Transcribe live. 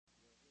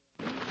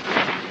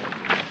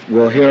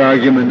We'll hear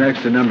argument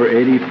next to number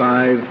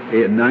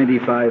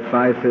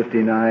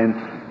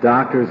 95-559,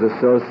 Doctors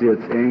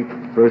Associates,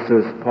 Inc.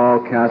 versus Paul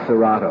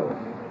Casarotto.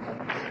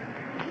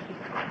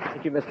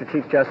 Thank you, Mr.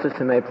 Chief Justice,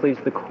 and may it please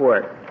the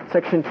Court.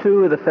 Section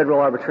 2 of the Federal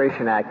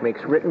Arbitration Act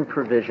makes written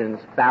provisions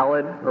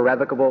valid,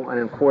 irrevocable, and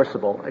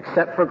enforceable,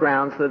 except for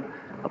grounds that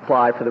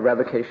apply for the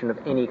revocation of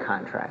any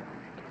contract.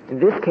 In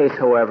this case,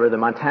 however, the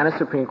Montana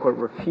Supreme Court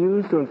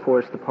refused to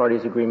enforce the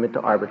parties' agreement to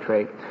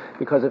arbitrate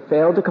because it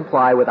failed to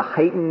comply with a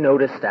heightened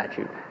notice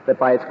statute that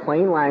by its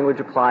plain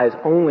language applies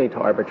only to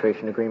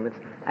arbitration agreements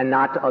and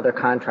not to other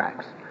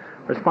contracts.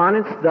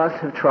 Respondents thus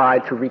have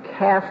tried to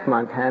recast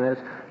Montana's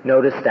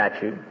notice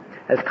statute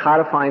as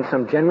codifying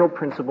some general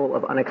principle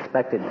of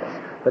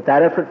unexpectedness, but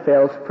that effort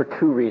fails for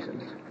two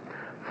reasons.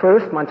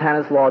 First,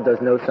 Montana's law does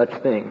no such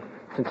thing,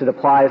 since it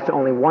applies to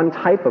only one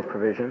type of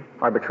provision,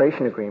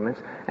 arbitration agreements,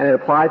 and it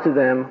applies to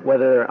them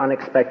whether they're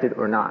unexpected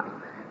or not.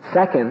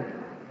 Second,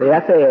 the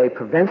FAA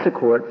prevents a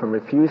court from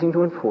refusing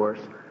to enforce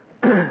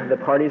the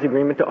parties'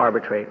 agreement to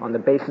arbitrate on the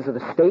basis of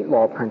a state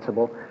law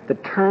principle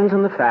that turns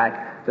on the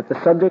fact that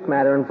the subject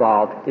matter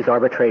involved is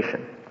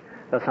arbitration.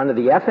 Thus, under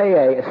the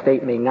FAA, a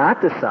state may not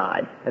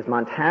decide, as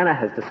Montana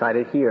has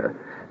decided here,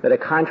 that a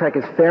contract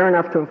is fair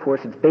enough to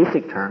enforce its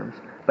basic terms,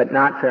 but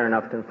not fair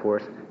enough to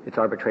enforce its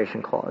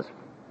arbitration clause.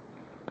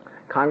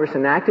 Congress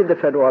enacted the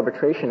Federal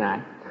Arbitration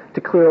Act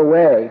to clear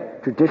away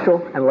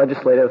judicial and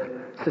legislative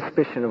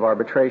suspicion of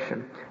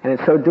arbitration. And in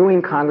so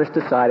doing, Congress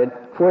decided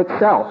for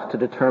itself to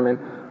determine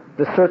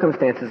the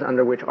circumstances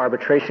under which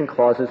arbitration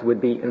clauses would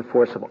be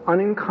enforceable,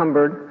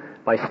 unencumbered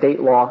by state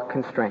law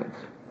constraints.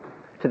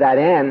 To that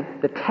end,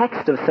 the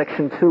text of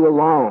Section 2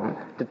 alone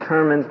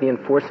determines the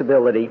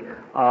enforceability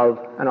of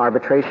an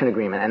arbitration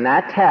agreement. And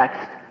that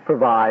text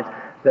provides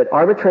that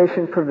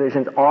arbitration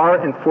provisions are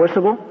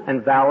enforceable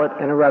and valid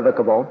and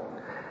irrevocable,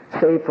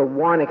 save for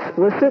one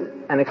explicit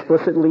and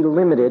explicitly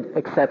limited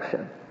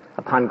exception,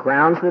 upon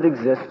grounds that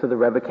exist for the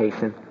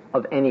revocation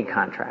of any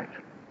contract.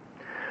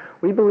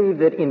 We believe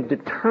that in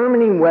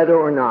determining whether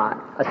or not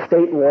a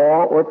state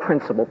law or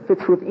principle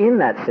fits within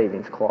that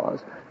savings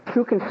clause,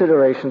 two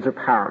considerations are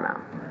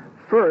paramount.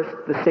 First,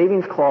 the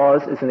savings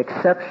clause is an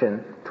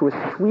exception to a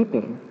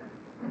sweeping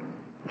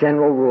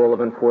general rule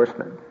of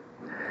enforcement.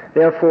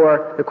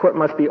 Therefore, the court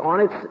must be on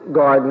its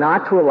guard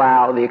not to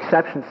allow the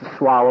exceptions to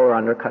swallow or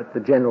undercut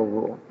the general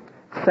rule.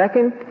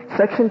 Second,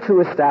 Section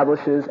 2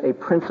 establishes a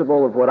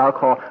principle of what I'll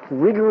call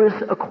rigorous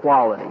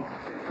equality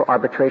for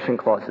arbitration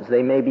clauses.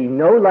 They may be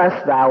no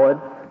less valid,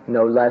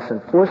 no less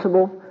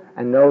enforceable,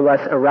 and no less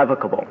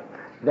irrevocable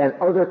than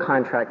other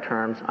contract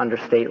terms under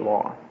state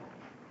law.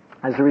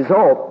 As a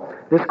result,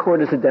 this court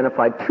has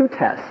identified two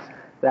tests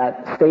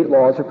that state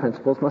laws or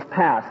principles must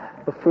pass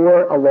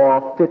before a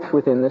law fits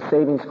within the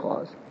savings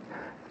clause.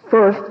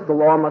 First, the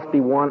law must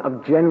be one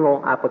of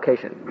general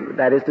application.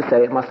 That is to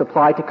say, it must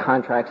apply to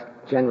contracts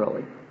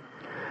generally.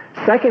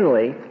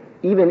 Secondly,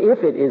 even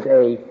if it is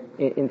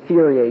in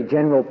theory, a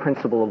general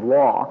principle of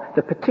law,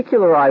 the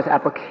particularized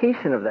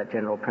application of that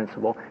general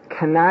principle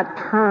cannot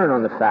turn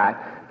on the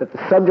fact that the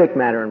subject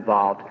matter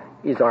involved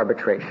is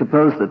arbitration.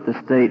 Suppose that the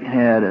state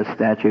had a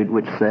statute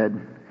which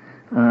said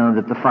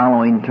that the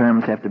following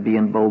terms have to be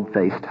in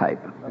boldface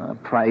type.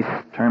 Price,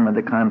 term of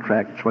the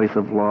contract, choice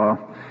of law,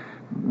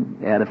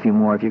 add a few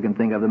more if you can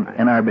think of them,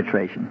 and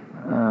arbitration.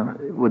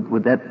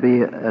 Would that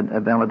be a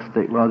valid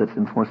state law that's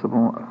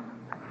enforceable?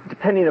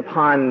 Depending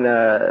upon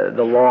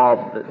the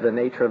law, the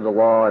nature of the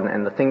law,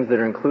 and the things that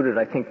are included,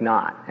 I think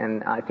not.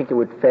 And I think it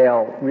would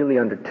fail really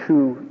under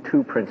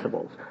two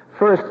principles.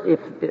 First,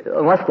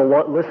 unless the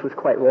list was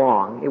quite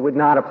long, it would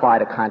not apply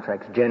to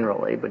contracts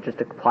generally, but just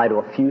apply to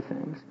a few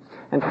things.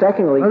 And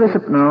secondly...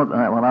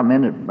 I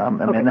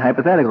meant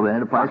hypothetical then.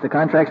 It applies to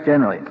contracts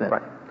generally.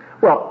 Right.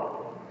 Well,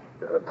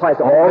 it applies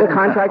to all the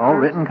contracts? All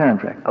written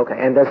contracts. Okay,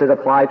 and does it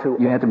apply to...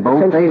 You have to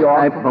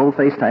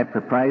boldface type,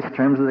 the price,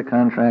 terms of the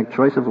contract,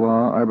 choice of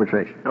law,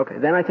 arbitration. Okay,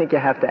 then I think you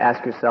have to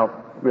ask yourself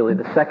really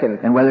the second...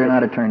 And whether or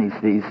not attorney's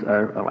fees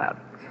are allowed.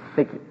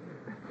 Thank you.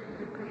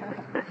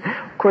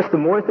 Of course, the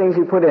more things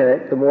you put in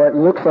it, the more it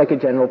looks like a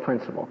general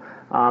principle.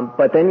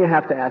 But then you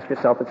have to ask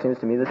yourself, it seems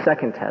to me, the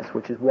second test,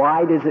 which is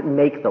why does it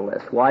make the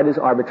list? Why does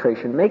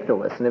arbitration make the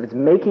list? And if it's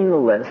making the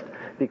list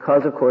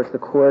because, of course, the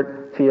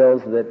court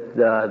feels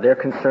that they're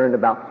concerned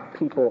about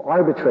people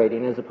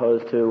arbitrating as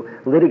opposed to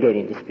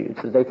litigating disputes,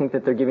 as they think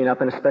that they're giving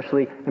up an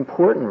especially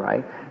important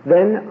right,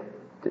 then,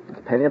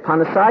 depending upon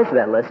the size of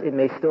that list, it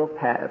may still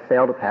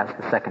fail to pass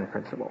the second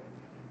principle.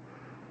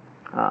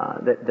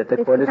 That the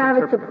court is...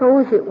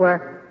 Suppose it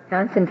were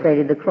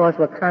concentrated, the clause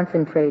were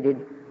concentrated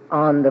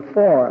on the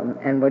forum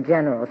and were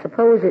general.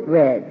 Suppose it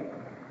read,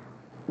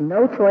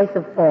 no choice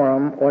of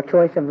forum or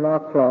choice of law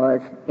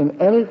clause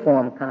in any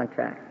forum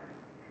contract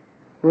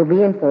will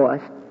be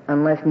enforced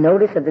unless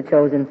notice of the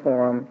chosen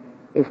forum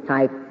is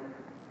typed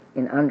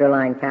in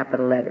underlined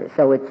capital letters.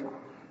 So it's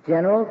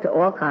general to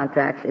all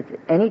contracts. It's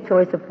any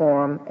choice of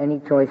forum, any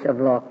choice of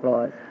law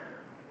clause.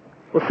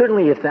 Well,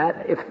 certainly if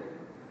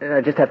And I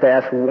just have to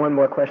ask one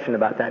more question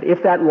about that.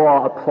 If that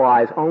law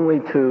applies only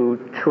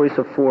to choice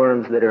of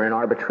forms that are in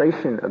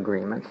arbitration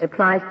agreements... It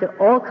applies to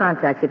all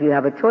contracts. If you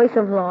have a choice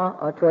of law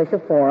or choice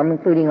of form,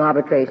 including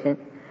arbitration,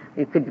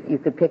 you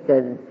could pick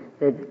the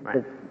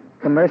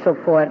commercial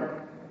court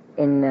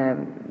in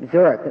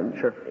Zurich.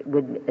 Sure.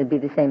 It'd be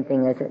the same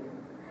thing as it.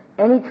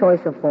 Any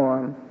choice of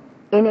form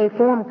in a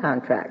form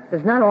contract.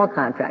 It's not all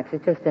contracts.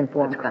 It's just in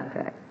form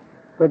contracts.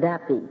 Would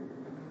that be?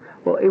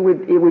 Well,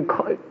 believe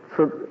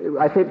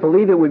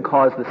it would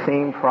cause the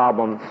same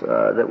problems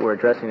that we're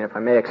addressing, if I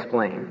may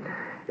explain.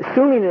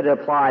 Assuming that it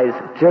applies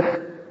just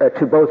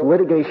to both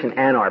litigation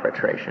and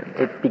arbitration,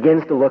 it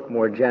begins to look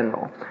more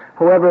general.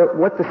 However,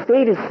 what the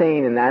state is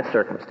saying in that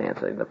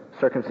circumstance, the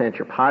circumstance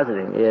you're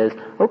positing, is,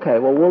 okay,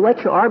 well, we'll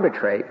let you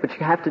arbitrate, but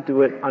you have to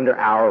do it under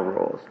our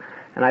rules.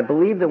 And I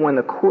believe that when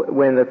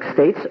the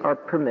states are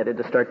permitted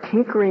to start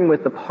tinkering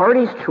with the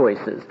parties'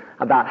 choices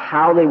about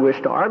how they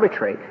wish to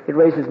arbitrate, it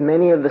raises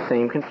many of the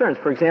same concerns.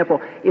 For example,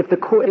 if the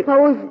court...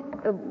 Suppose,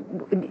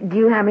 do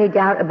you have any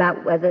doubt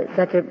about whether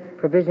such a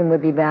provision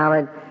would be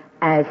valid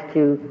as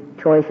to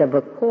choice of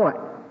a court?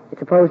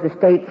 Suppose the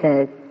state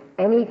says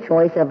any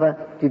choice of a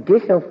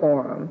judicial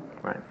forum,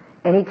 right,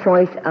 any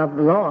choice of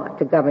law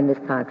to govern this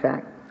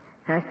contract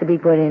has to be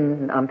put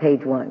in on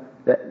page 1.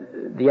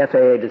 The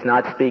FAA does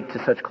not speak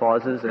to such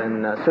clauses,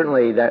 and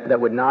certainly that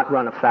would not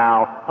run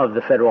afoul of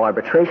the Federal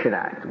Arbitration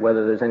Act,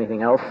 whether there's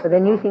anything else. So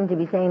then you seem to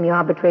be saying the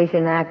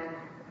Arbitration Act,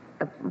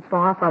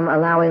 far from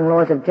allowing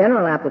laws of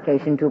general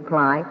application to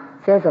apply,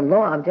 says a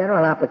law of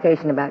general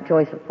application about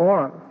choice of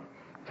forum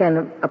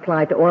can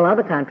apply to all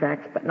other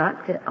contracts, but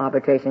not to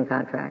arbitration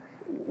contracts.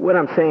 What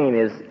I'm saying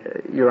is,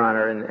 Your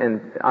Honor,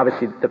 and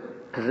obviously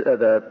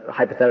the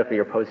hypothetical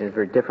you're posing is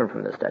very different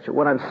from the statute.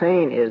 What I'm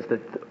saying is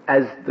that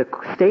as the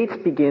states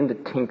begin to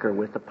tinker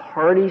with the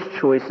parties'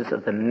 choices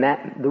of the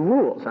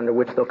rules under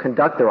which they'll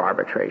conduct their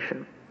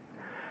arbitration,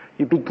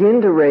 you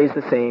begin to raise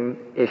the same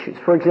issues.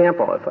 For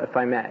example, if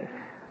I may,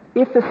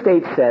 if the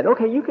state said,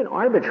 okay, you can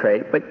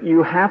arbitrate, but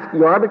your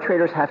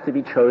arbitrators have to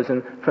be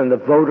chosen from the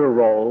voter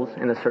rolls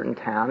in a certain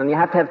town, and you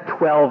have to have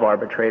 12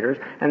 arbitrators,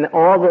 and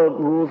all the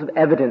rules of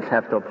evidence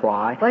have to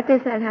apply. What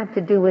does that have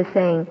to do with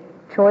saying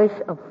choice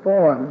of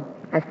form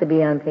has to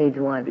be on page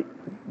 1?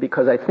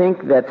 Because I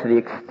think that to the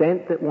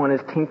extent that one is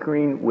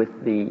tinkering with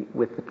the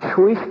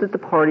choice that the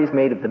parties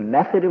made of the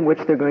method in which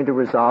they're going to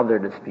resolve their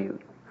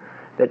dispute,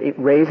 that it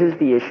raises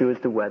the issue as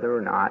to whether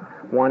or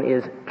not one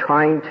is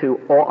trying to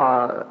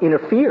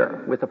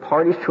interfere with the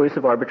party's choice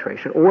of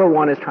arbitration, or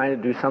one is trying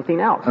to do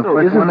something else. Of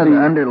course, one of the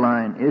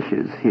underlying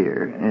issues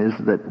here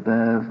is that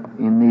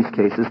in these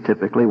cases,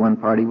 typically one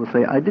party will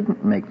say, I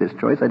didn't make this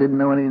choice, I didn't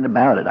know anything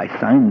about it, I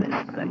signed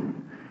this thing.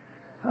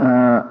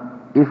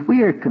 If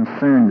we are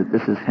concerned that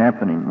this is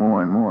happening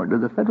more and more, do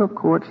the federal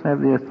courts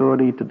have the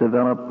authority to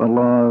develop a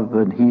law of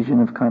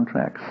adhesion of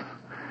contracts?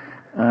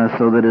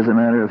 So that as a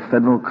matter of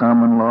federal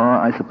common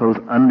law, I suppose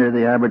under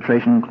the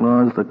arbitration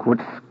clause, the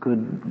courts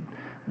could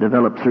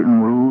develop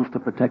certain rules to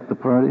protect the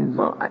parties?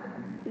 Well,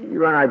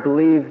 Your Honor, I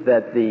believe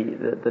that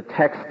the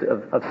text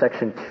of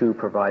Section 2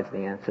 provides the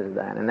answer to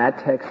that. And that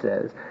text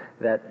says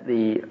that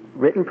the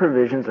written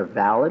provisions are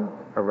valid,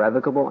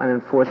 irrevocable, and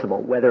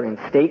enforceable, whether in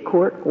state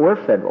court or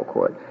federal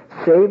court,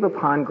 save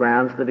upon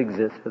grounds that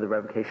exist for the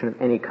revocation of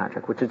any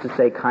contract, which is to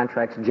say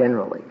contracts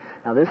generally.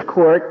 Now, this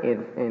court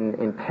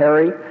in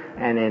Perry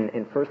and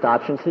in First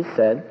Options has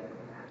said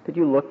that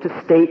you look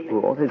to state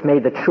rules, has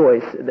made the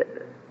choice that,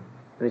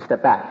 let me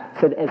step back,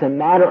 said as a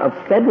matter of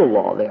federal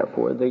law,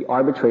 therefore, the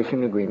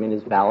arbitration agreement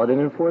is valid and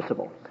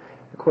enforceable.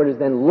 The court has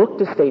then looked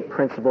to state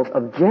principles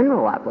of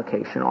general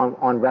application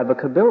on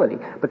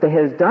revocability, but it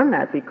has done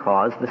that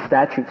because the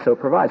statute so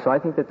provides. So I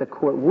think that the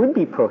court would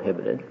be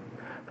prohibited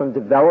from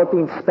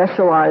developing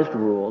specialized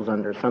rules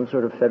under some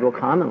sort of federal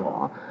common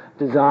law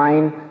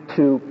designed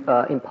to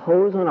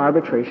impose on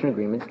arbitration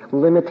agreements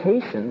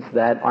limitations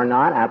that are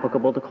not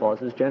applicable to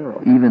clauses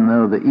generally. Even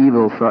though the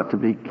evil thought to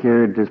be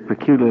cured is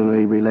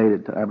peculiarly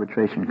related to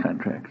arbitration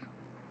contracts.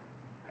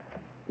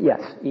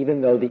 Yes,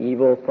 even though the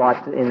evil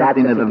thought in that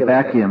particular particular of a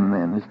vacuum,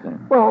 then, is there?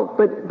 Well,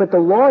 but the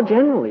law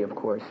generally, of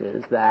course,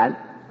 is that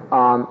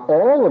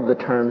all of the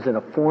terms in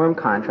a form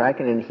contract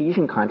and an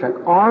adhesion contract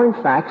are, in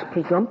fact,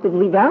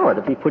 presumptively valid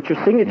if you put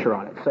your signature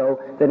on it. So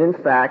that, in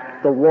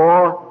fact, the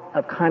law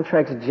of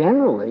contracts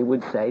generally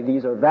would say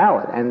these are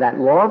valid. And that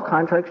law of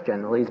contracts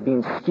generally is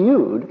being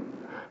skewed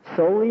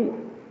solely,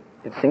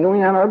 it's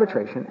singling out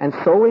arbitration, and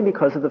solely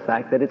because of the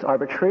fact that it's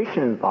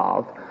arbitration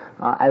involved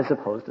as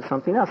opposed to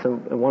something else.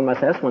 And one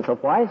must ask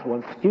oneself, why is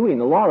one skewing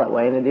the law that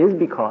way? And it is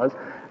because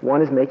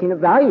one is making a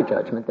value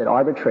judgment that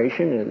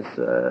arbitration is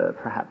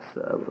perhaps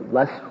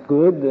less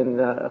good than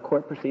a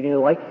court proceeding and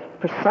the like.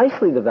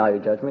 Precisely the value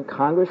judgment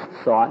Congress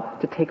sought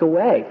to take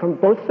away from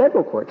both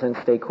federal courts and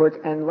state courts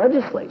and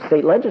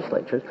state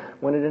legislatures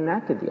when it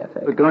enacted the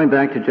FAA. But going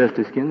back to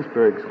Justice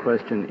Ginsburg's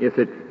question,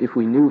 if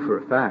we knew for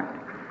a fact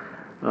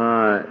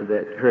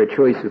that her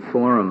choice of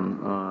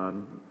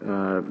forum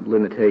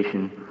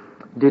limitation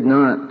did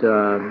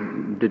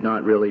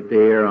not really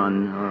bear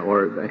on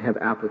or have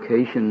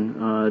application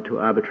to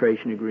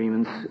arbitration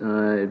agreements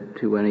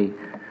to any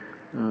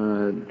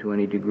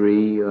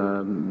degree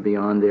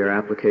beyond their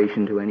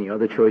application to any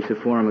other choice of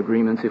forum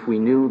agreements. If we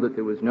knew that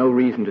there was no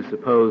reason to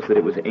suppose that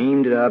it was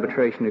aimed at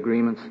arbitration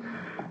agreements,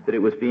 that it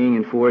was being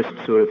enforced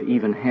sort of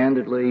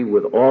even-handedly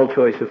with all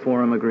choice of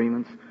forum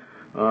agreements,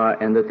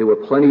 and that there were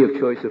plenty of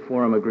choice of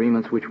forum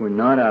agreements which were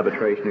not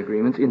arbitration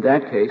agreements, in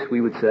that case we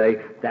would say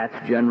that's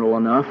general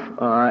enough,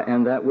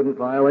 and that wouldn't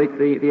violate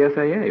the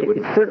FAA.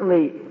 It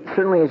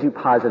certainly, as you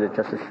posited,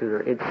 Justice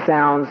Souter, it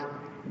sounds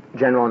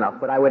general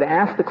enough. But I would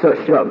ask the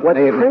question, what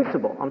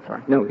principle... I'm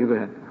sorry. No, you go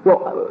ahead.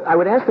 Well, I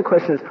would ask the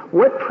question is,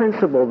 what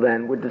principle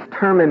then would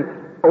determine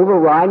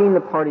overriding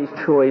the party's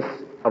choice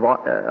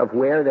of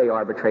where they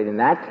arbitrate in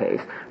that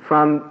case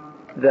from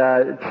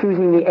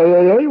choosing the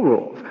AAA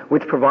rules,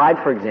 which provide,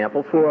 for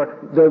example, for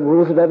the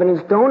rules of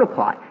evidence don't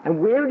apply? And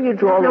where do you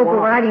draw the line?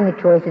 Overriding the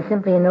choice is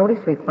simply a notice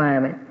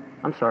requirement.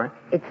 I'm sorry?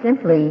 It's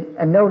simply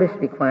a notice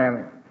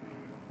requirement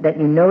that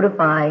you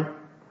notify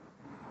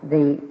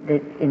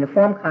that in the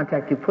form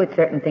contract you put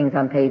certain things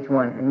on page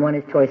 1, and one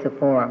is choice of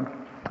forum.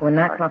 We're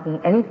not talking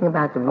anything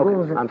about the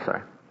rules. Okay. I'm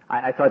sorry.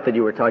 I thought that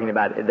you were talking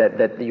about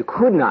that you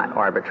could not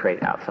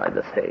arbitrate outside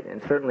the state,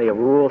 and certainly a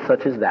rule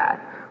such as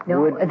that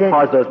would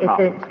cause those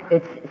problems.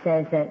 It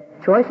says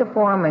that choice of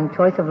forum and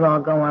choice of law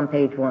go on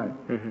page 1.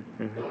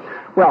 Mm-hmm, mm-hmm.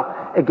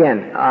 Well,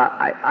 again,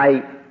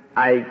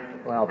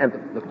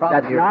 the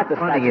problem you're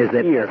finding is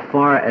that as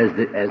far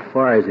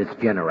as its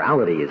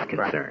generality is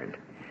concerned,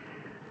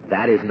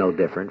 that is no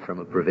different from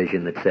a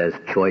provision that says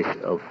choice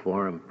of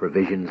forum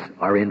provisions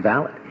are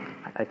invalid.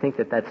 I think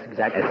that's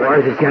exactly as far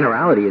as its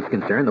generality is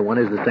concerned, the one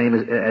is the same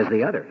as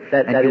the other.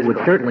 And you would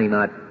certainly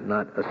not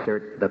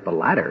assert that the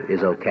latter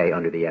is okay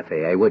under the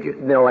FAA, would you?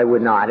 No, I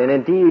would not. And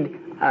indeed,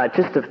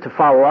 just to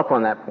follow up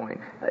on that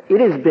point, it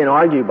has been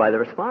argued by the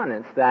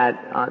respondents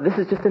that this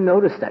is just a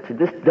notice statute.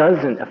 This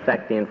doesn't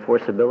affect the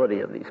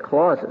enforceability of these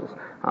clauses.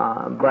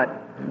 But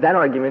that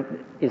argument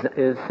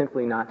is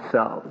simply not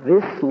so.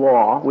 This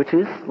law, which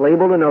is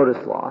labeled a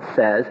notice law,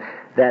 says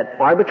that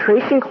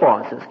arbitration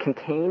clauses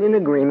contained in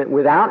agreement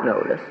without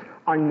notice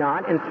are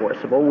not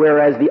enforceable,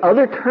 whereas the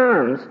other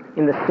terms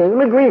in the same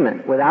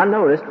agreement without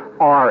notice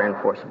are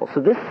enforceable.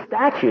 So this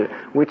statute,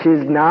 which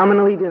is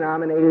nominally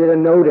denominated a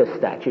notice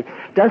statute,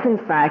 does in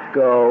fact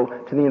go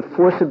to the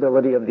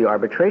enforceability of the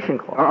arbitration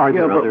clause. Are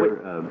there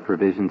other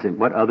provisions in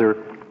what other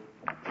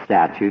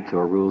statutes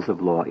or rules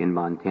of law in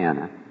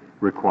Montana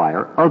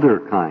require other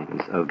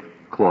kinds of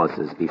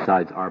clauses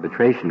besides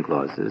arbitration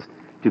clauses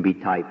to be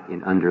typed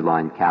in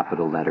underlined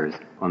capital letters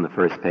on the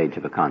first page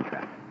of a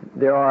contract?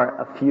 There are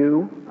a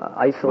few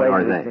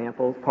isolated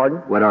examples.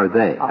 Pardon? What are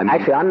they?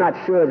 Actually, I'm not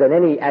sure that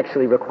any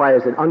actually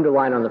requires an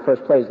underline on the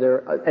first page.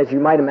 There, as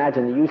you might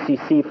imagine, the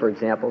UCC, for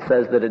example,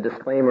 says that a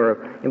disclaimer of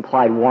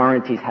implied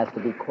warranties has to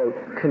be, quote,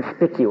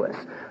 conspicuous.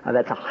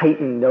 That's a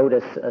heightened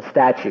notice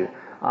statute.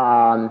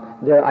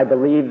 I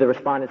believe the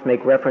respondents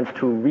make reference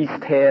to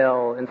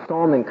retail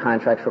installment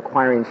contracts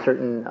requiring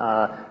certain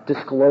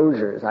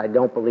disclosures. I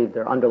don't believe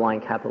they're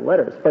underlying capital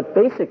letters. But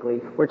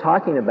basically, we're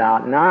talking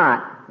about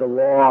not the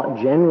law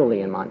generally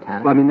in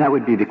Montana. Well, I mean, that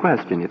would be the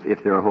question.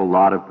 If there are a whole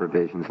lot of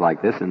provisions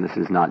like this, and this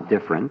is not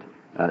different,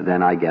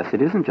 then I guess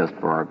it isn't just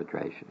for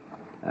arbitration.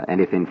 And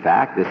if, in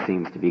fact, this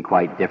seems to be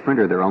quite different,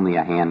 or there are only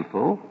a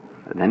handful,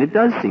 then it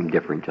does seem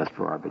different just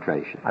for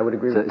arbitration. I would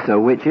agree with you. So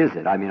which is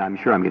it? I mean, I'm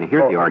sure I'm going to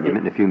hear the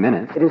argument in a few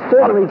minutes. It is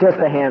certainly just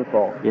a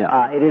handful.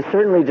 Yeah. It is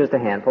certainly just a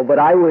handful, but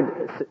I would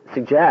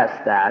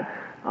suggest that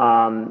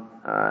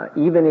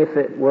even if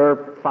it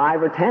were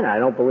 5 or 10, I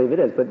don't believe it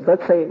is, but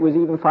let's say it was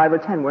even 5 or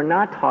 10, we're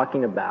not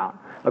talking about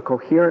a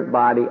coherent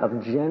body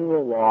of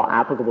general law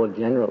applicable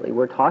generally.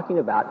 We're talking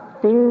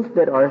about things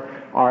that are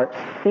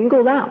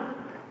singled out.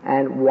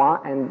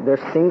 And they're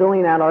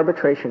singling out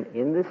arbitration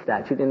in this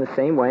statute in the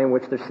same way in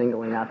which they're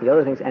singling out the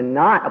other things and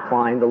not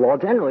applying the law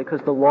generally,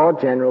 because the law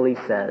generally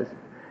says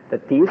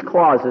that these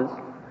clauses,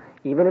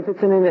 even if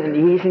it's in an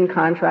adhesion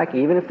contract,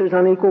 even if there's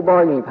unequal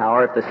bargaining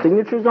power, if the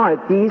signature's on it,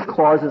 these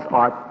clauses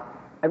are,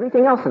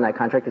 everything else in that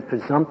contract is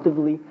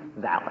presumptively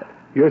valid.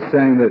 You're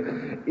saying that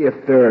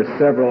if there are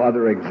several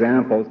other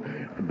examples,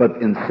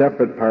 but in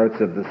separate parts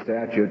of the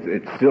statute,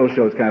 it still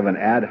shows kind of an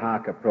ad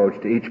hoc approach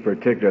to each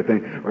particular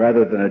thing,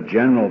 rather than a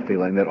general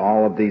feeling that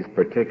all of these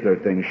particular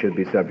things should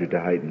be subject to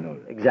heightened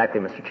notice.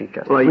 Exactly, Mr. Chief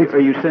Justice. Well, are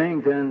you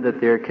saying then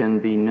that there can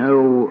be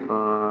no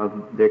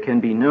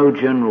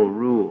general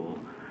rule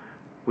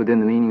within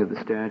the meaning of the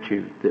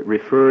statute that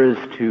refers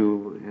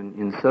to,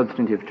 in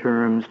substantive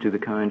terms, to the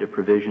kind of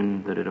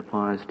provision that it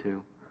applies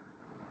to?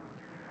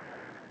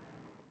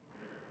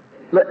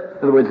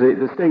 In other words,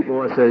 the state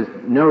law says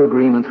no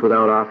agreements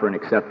without offer and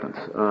acceptance.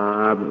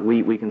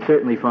 We can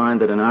certainly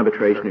find that an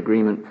arbitration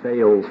agreement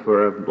fails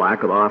for a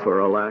lack of offer or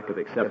a lack of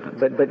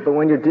acceptance. But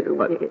when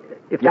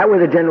if that were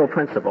the general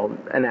principle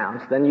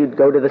announced, then you'd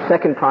go to the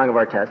second prong of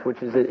our test, which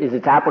is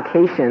its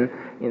application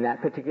in that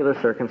particular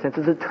circumstance.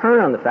 Does it turn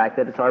on the fact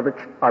that it's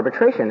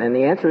arbitration? And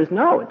the answer is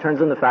no. It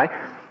turns on the fact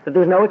that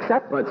there's no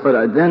acceptance.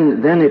 But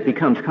then it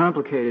becomes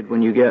complicated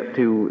when you get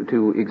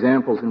to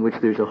examples in which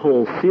there's a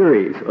whole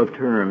series of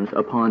terms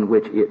upon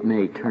which it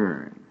may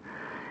turn.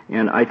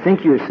 And I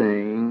think you're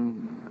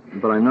saying,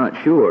 but I'm not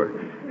sure,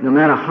 no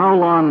matter how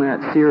long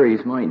that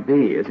series might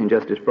be, as in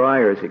Justice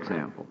Breyer's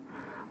example,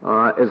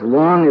 as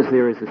long as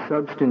there is a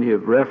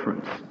substantive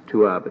reference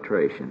to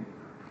arbitration,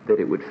 that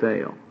it would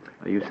fail.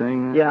 Are you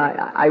saying that?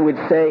 Yeah, I would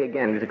say,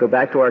 again, to go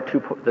back to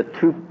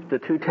the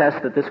two tests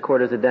that this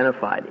court has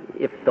identified,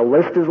 if the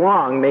list is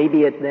long,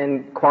 maybe it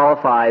then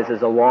qualifies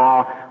as a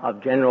law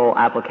of general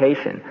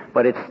application.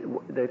 But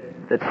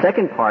the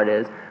second part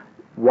is,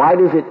 why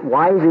is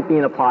it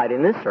being applied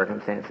in this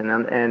circumstance? And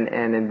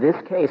in this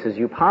case, as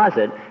you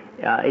posit,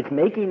 it's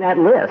making that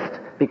list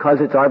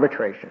because it's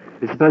arbitration.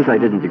 Suppose I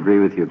didn't agree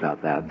with you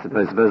about that.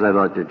 Suppose I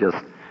thought you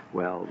just,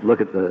 look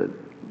at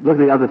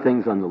the other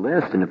things on the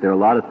list, and if there are a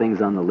lot of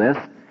things on the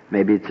list,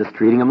 maybe it's just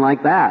treating them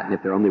like that. And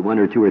if there are only one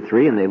or two or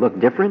three and they look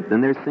different,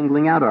 then they're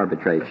singling out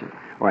arbitration.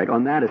 All right,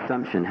 on that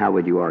assumption, how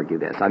would you argue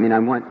this? I mean,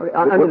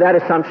 under that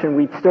assumption,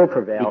 we'd still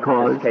prevail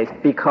in this case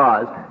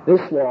because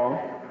this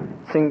law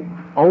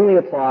only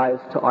applies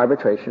to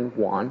arbitration,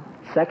 one.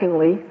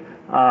 Secondly,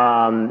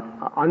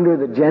 under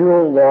the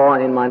general law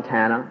in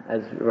Montana,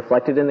 as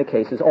reflected in the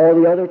cases, all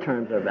the other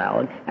terms are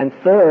valid. And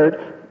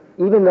third,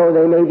 even though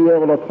they may be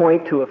able to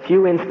point to a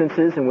few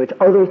instances in which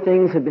other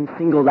things have been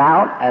singled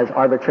out, as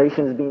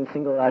arbitration is being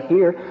singled out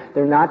here,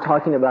 they're not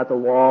talking about the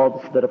laws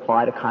that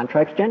apply to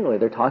contracts generally.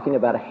 They're talking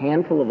about a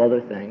handful of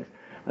other things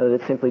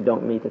that simply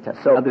don't meet the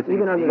test. So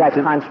even under that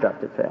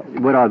construct, it fails.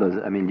 What are those?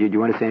 I mean, do you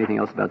want to say anything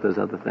else about those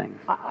other things?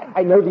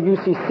 I know the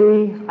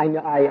UCC.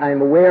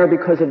 I'm aware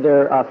because of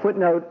their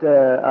footnote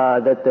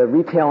that the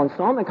retail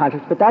installment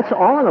contracts, but that's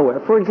all I'm aware.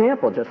 For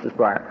example, Justice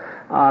Breyer,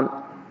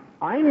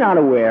 I'm not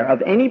aware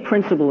of any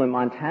principle in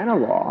Montana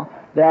law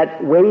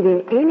that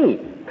waiving any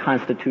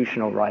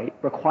constitutional right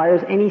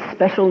requires any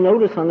special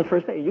notice on the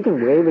first page. You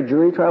can waive a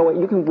jury trial.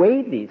 You can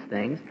waive these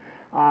things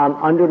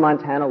under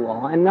Montana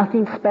law, and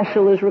nothing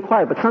special is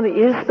required. But something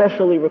is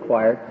specially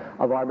required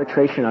of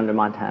arbitration under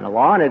Montana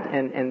law,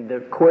 and the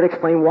court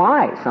explained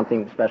why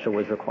something special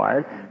was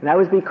required, and that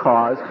was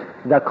because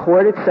the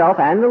court itself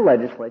and the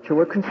legislature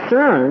were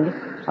concerned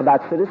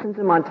about citizens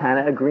in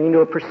Montana agreeing to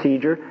a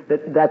procedure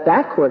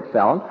that court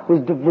felt was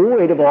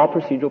devoid of all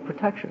procedural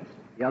protections.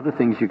 The other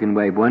things you can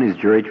waive, one is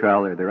jury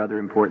trial. Are there other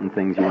important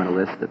things you want to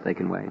list that they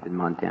can waive in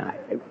Montana?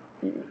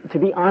 To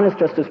be honest,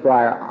 Justice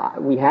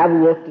Breyer, we have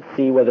looked to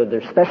see whether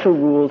there's special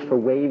rules for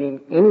waiving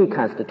any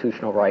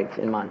constitutional rights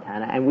in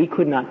Montana, and we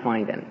could not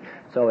find any.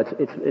 So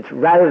it's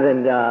rather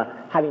than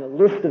having a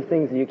list of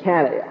things that you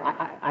can,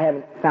 I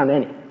haven't found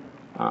any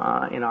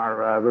in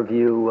our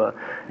review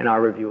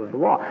of the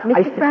law.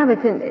 Mr.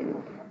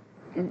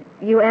 Robertson,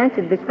 you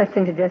answered the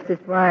question to Justice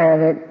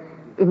Breyer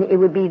that it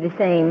would be the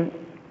same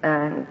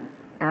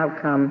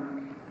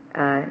outcome.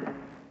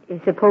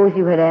 Suppose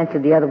you had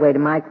answered the other way to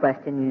my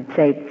question. You'd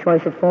say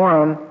choice of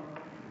forum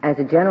as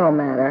a general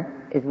matter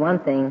is one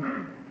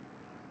thing.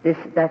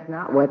 That's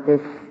not what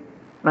this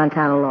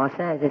Montana law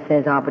says. It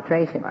says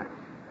arbitration. Right.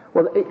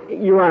 Well,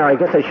 Your Honor, I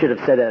guess I should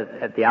have said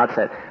at the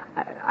outset,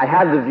 I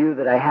have the view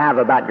that I have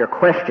about your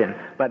question,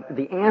 but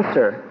the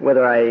answer,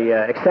 whether I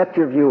accept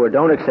your view or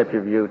don't accept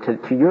your view,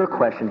 to your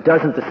question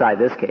doesn't decide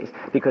this case,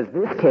 because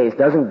this case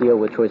doesn't deal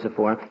with choice of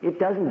forum. It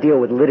doesn't deal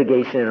with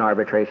litigation and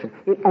arbitration.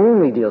 It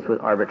only deals with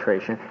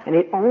arbitration, and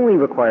it only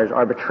requires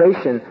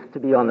arbitration to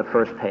be on the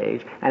first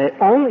page, and it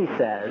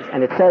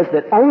says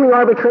that only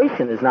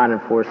arbitration is not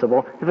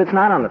enforceable if it's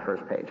not on the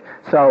first page.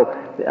 So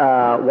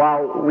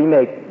while we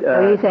make...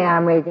 so you say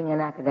I'm raising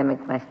an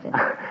academic question.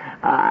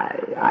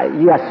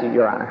 Yes,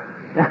 Your Honor.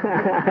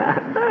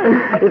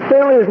 It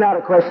certainly is not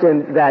a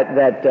question that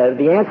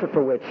the answer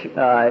for which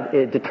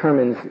it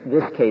determines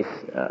this case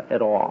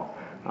at all,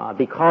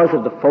 because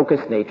of the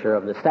focused nature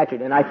of the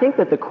statute. And I think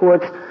that the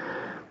courts,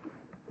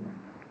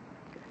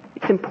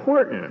 it's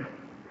important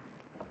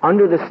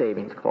under the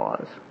Savings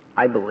Clause,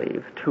 I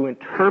believe, to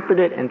interpret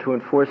it and to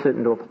enforce it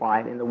and to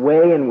apply it in the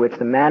way in which,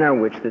 the manner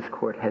in which this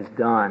court has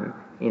done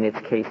in its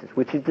cases,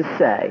 which is to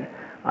say,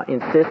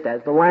 insist,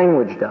 as the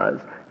language does,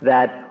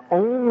 that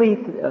only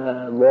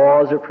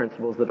laws or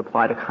principles that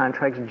apply to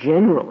contracts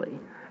generally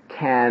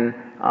can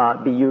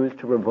be used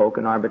to revoke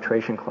an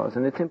arbitration clause.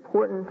 And it's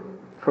important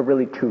for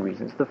really two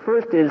reasons. The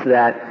first is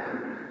that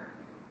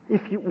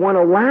if one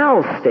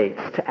allows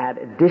states to add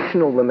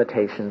additional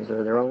limitations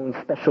or their own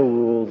special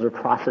rules or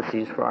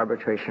processes for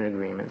arbitration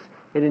agreements,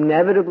 it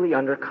inevitably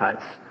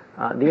undercuts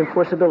the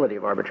enforceability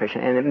of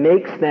arbitration, and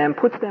it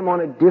puts them on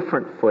a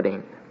different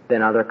footing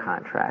than other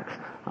contracts.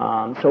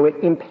 So it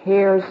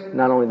impairs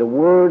not only the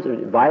words, or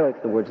it violates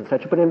the words of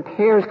statute, but it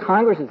impairs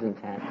Congress's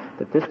intent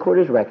that this court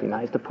has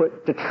recognized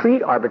to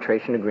treat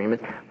arbitration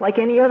agreements like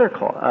any other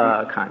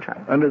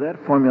contract. Under that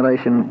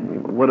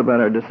formulation, what about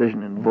our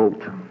decision in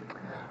Volt?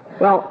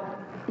 Well,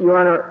 Your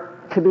Honor,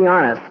 to be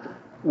honest,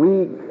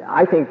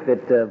 I think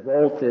that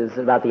Volt is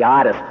about the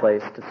oddest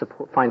place to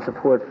find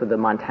support for the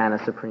Montana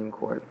Supreme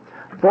Court.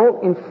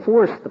 Volt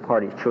enforced the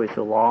party's choice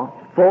of law.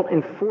 Volt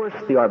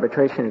enforced the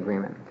arbitration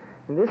agreement.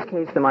 In this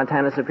case, the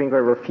Montana Supreme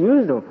Court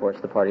refused to enforce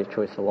the party's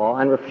choice of law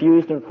and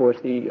refused to enforce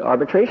the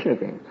arbitration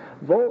agreement.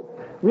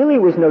 Volt really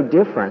was no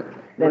different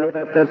than...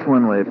 Well, that's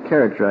one way of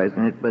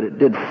characterizing it, but it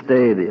did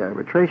stay the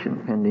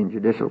arbitration pending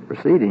judicial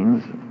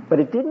proceedings.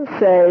 But it didn't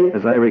say...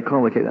 As I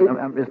recall the case,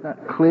 it's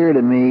not clear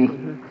to me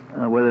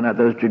whether or not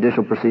those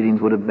judicial proceedings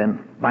would have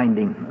been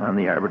binding on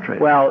the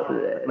arbitrator. Well,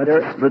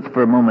 let's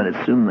for a moment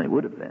assume they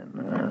would have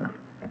been.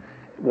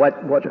 What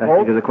I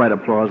think is quite a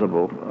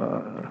plausible,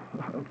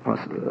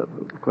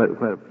 quite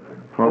a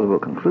plausible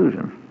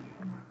conclusion.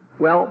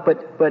 Well,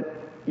 but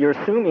you're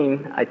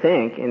assuming, I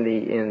think,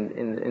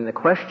 in the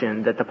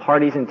question that the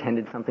parties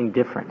intended something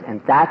different,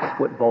 and that's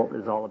what Volt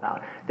is all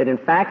about. That in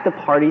fact the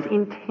parties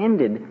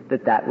intended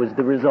that was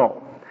the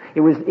result.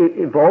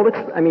 Volt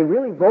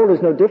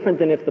is no different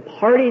than if the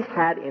parties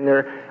had in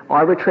their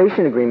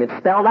arbitration agreement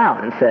spelled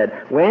out and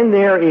said, when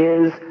there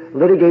is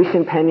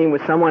litigation pending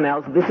with someone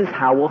else, this is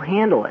how we'll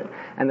handle it.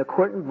 And the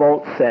court in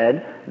Volt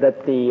said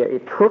that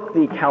it took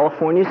the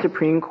California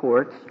Supreme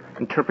Court's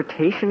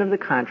interpretation of the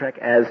contract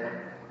as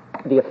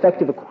the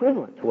effective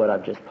equivalent to what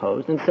I've just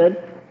posed and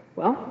said,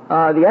 well,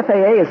 the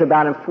FAA is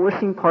about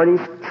enforcing parties'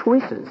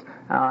 choices,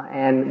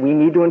 and we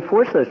need to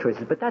enforce those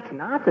choices. But that's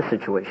not the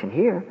situation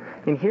here.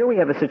 And here we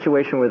have a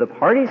situation where the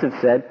parties have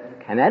said,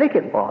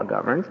 Connecticut law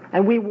governs,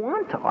 and we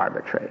want to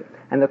arbitrate.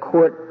 And the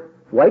court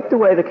wiped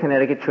away the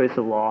Connecticut choice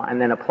of law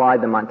and then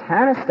applied the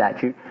Montana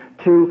statute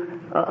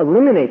to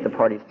eliminate the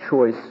party's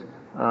choice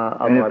of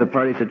arbitration. And if the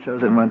parties had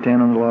chosen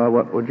Montana law,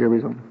 what would your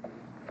result?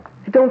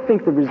 I don't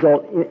think the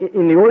result,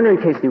 in the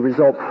ordinary case, the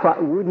result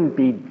wouldn't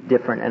be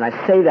different, and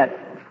I say that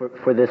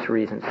for this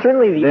reason.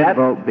 Certainly Then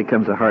Volt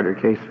becomes a harder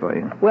case for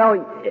you.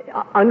 Well,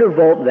 under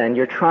Volt, then,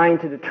 you're trying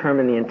to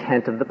determine the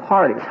intent of the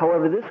parties.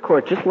 However, this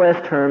court, just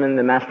last term in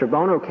the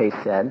Mastrobono case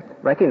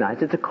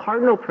recognized it's a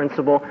cardinal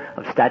principle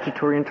of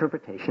statutory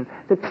interpretation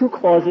that two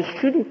clauses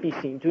shouldn't be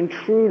seen to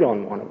intrude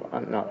on one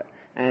another.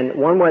 And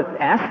one would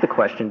ask the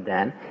question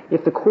then,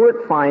 if the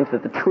court finds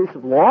that the choice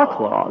of law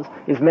clause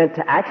is meant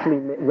to actually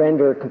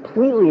render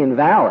completely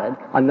invalid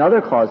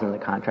another clause in the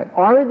contract,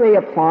 are they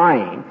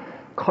applying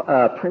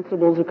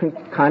principles of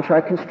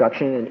contract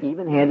construction in an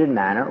even-handed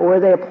manner, or are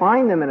they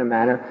applying them in a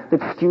manner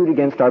that's skewed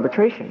against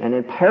arbitration? And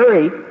in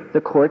Perry,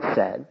 the court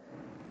said,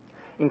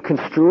 in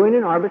construing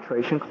an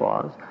arbitration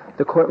clause,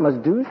 the court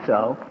must do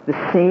so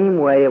the same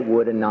way it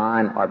would a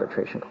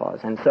non-arbitration clause.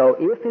 And so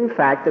if, in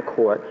fact, the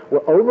court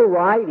were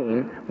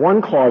overriding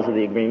one clause of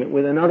the agreement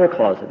with another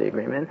clause of the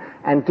agreement,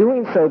 and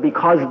doing so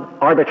because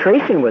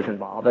arbitration was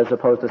involved as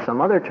opposed to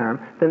some other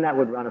term, then that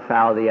would run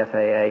afoul of the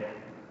FAA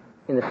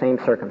in the same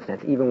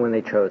circumstance, even when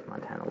they chose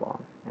Montana law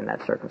in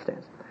that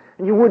circumstance.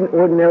 And you wouldn't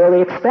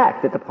ordinarily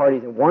expect that the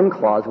parties in one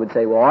clause would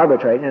say, well,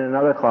 arbitrate, and in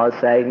another clause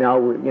say, no,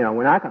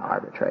 we're not going to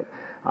arbitrate.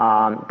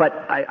 But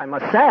I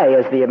must say,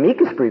 as the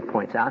amicus brief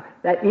points out,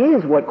 that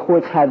is what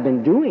courts have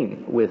been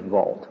doing with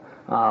Volt.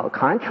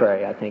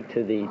 Contrary, I think,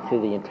 to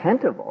the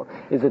intent of Volt,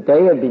 is that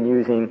they have been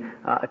using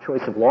a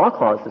choice of law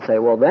clause to say,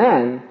 well,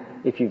 then,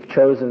 if you've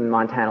chosen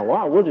Montana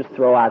law, we'll just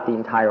throw out the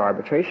entire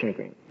arbitration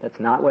agreement. That's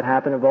not what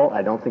happened in Volt.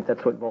 I don't think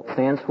that's what Volt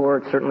stands for.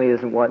 It certainly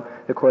isn't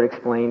what the court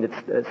explained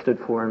it stood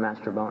for in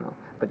Mastrobono.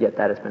 But yet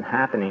that has been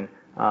happening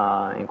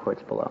in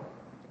courts below.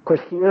 Of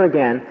course, here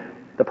again,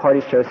 the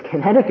parties chose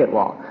Connecticut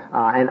law.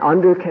 And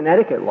under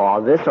Connecticut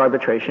law, this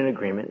arbitration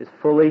agreement is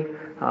fully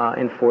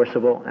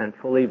enforceable and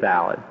fully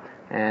valid.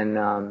 And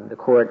the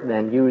court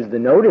then used the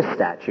notice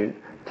statute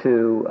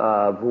to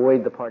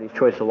void the party's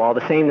choice of law,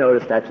 the same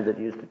notice statute that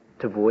used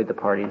to void the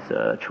party's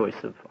choice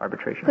of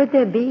arbitration. Could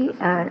there be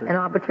an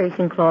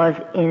arbitration clause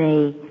in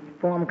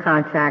a form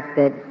contract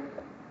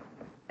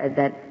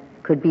that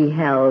could be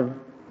held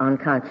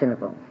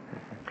unconscionable?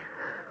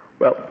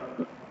 Well,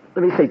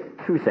 let me say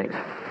two things.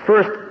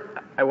 First,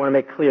 I want to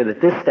make clear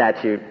that this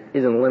statute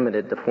isn't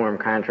limited to form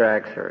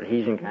contracts or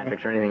adhesion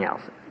contracts or anything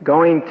else.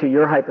 Going to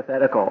your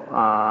hypothetical,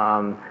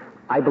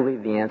 I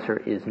believe the answer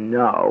is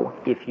no.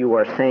 If you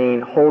are saying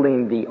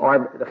holding the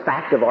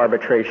fact of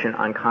arbitration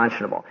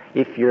unconscionable,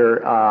 if you're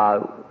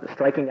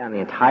striking down the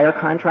entire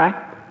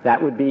contract,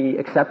 that would be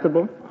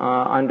acceptable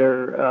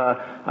under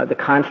the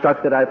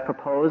construct that I've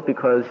proposed,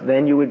 because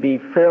then you would be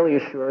fairly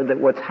assured that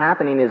what's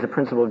happening is a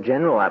principle of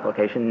general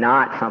application,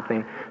 not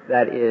something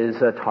that is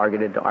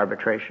targeted to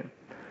arbitration.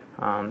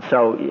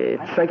 So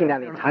striking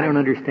down the entire... I don't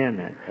understand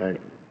that.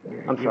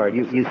 I'm sorry.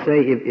 You say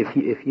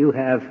if you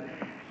have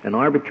an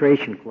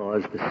arbitration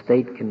clause, the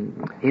state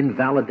can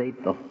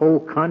invalidate the whole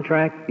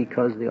contract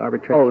because the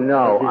arbitration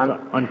clause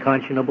is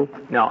unconscionable?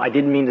 No, I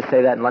didn't mean to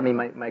say that, and let me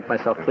make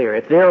myself clear.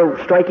 If they're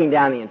striking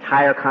down the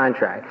entire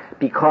contract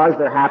because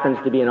there happens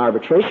to be an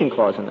arbitration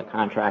clause in the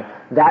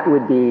contract, that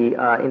would be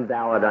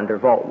invalid under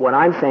Volt. What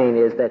I'm saying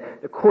is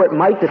that the court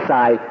might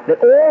decide that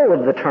all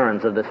of the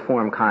terms of this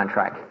form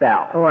contract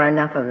fell. Or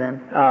enough of them.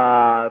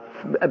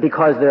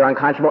 Because they're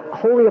unconscionable,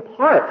 wholly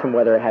apart from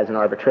whether it has an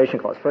arbitration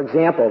clause. For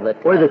example,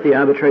 or that the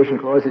arbitration arbitration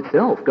clause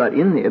itself got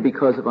in there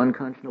because of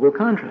unconscionable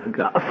contract.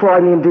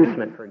 Fraud and the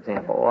inducement, for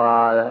example.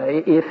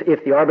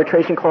 If the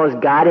arbitration clause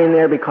got in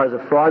there because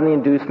of fraud and the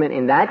inducement,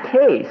 in that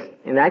case,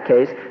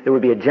 there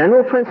would be a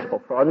general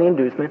principle, fraud and the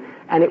inducement,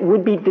 and it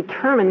would be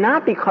determined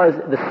not because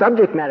the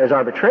subject matter is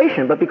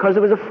arbitration, but because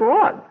there was a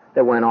fraud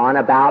that went on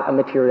about a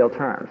material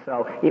term.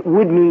 So it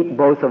would meet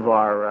both of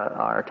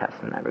our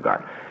tests in that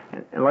regard.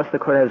 Unless the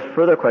court has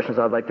further questions,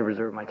 I'd like to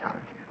reserve my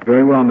time.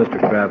 Very well, Mr.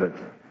 Kravitz.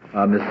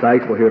 Ms.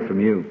 Sykes, we'll hear from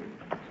you.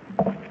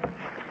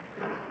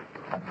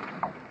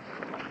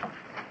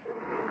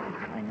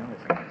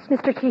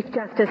 Mr. Chief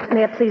Justice,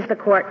 may it please the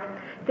Court.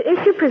 The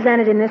issue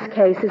presented in this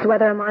case is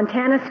whether a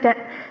Montana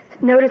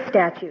notice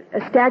statute,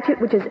 a statute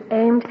which is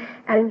aimed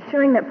at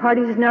ensuring that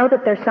parties know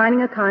that they're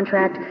signing a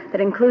contract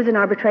that includes an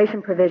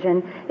arbitration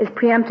provision, is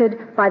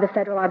preempted by the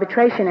Federal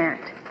Arbitration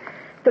Act.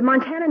 The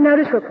Montana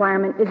notice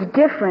requirement is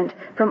different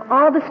from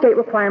all the state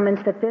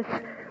requirements that this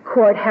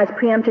Court has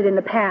preempted in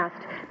the past,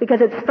 because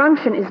its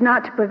function is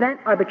not to prevent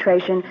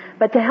arbitration,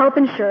 but to help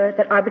ensure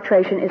that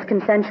arbitration is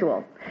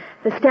consensual.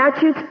 The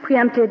statutes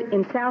preempted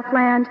in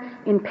Southland,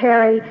 in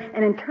Perry,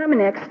 and in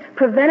Terminix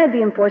prevented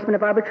the enforcement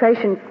of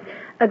arbitration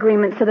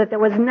agreements so that there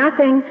was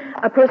nothing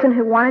a person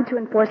who wanted to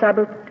enforce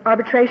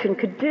arbitration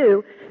could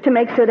do to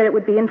make sure that it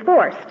would be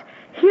enforced.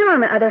 Here, on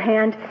the other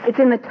hand, it's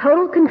in the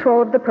total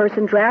control of the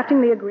person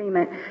drafting the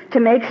agreement to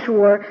make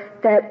sure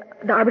that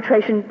the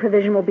arbitration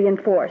provision will be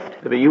enforced.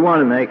 But you want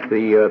to make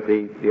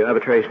the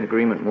arbitration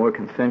agreement more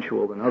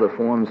consensual than other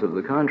forms of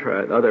the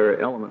contract, other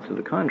elements of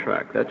the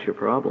contract. That's your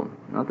problem.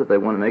 Not that they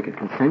want to make it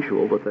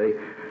consensual, but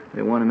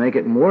they want to make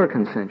it more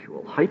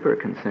consensual,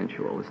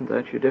 hyper-consensual. Isn't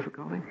that your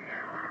difficulty?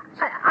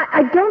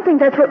 I don't think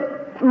that's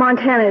what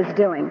Montana is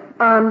doing.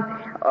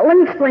 Let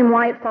me explain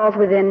why it falls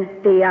within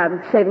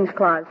the savings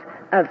clause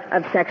of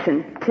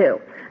Section 2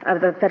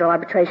 of the Federal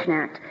Arbitration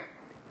Act.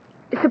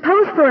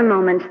 Suppose for a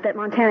moment that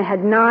Montana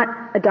had not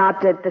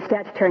adopted the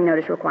statutory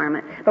notice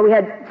requirement, but we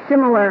had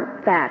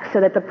similar facts,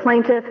 so that the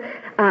plaintiff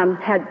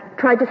had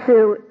tried to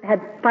sue, had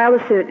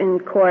filed a suit in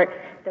court,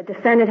 the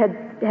defendant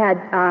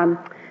had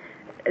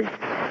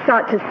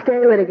sought to stay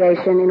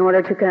litigation in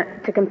order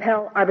to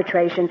compel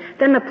arbitration.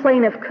 Then the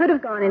plaintiff could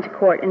have gone into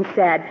court and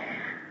said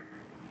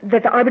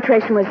that the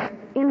arbitration was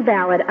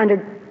invalid under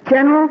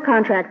general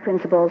contract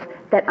principles,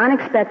 that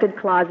unexpected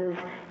clauses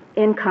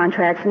in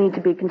contracts need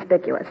to be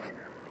conspicuous.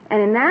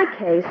 And in that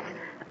case,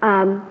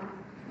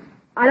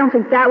 I don't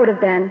think that would have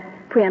been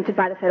preempted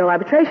by the Federal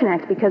Arbitration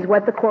Act, because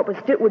what the court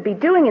would be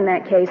doing in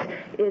that case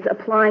is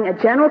applying a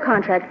general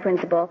contract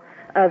principle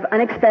of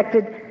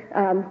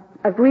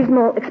of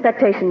reasonable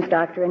expectations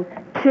doctrine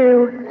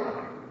to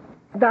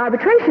the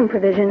arbitration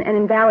provision and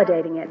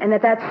invalidating it. And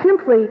that's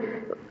simply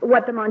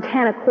what the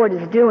Montana court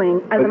is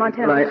doing, as the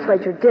Montana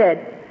legislature did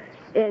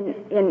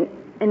in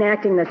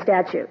enacting the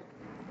statute.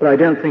 But I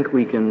don't think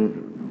we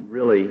can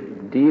really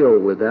deal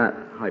with that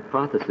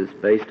hypothesis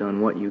based on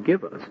what you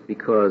give us,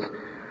 because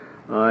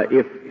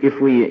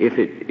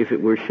if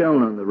it were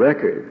shown on the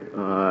record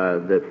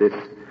that this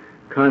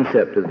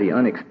concept of the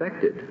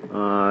unexpected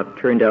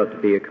turned out to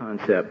be a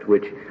concept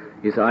which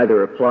is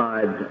either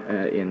applied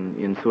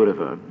in sort of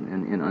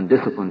an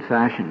undisciplined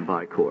fashion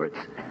by courts,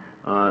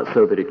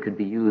 so that it could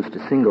be used to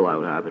single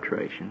out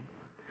arbitration,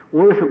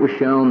 or if it was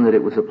shown that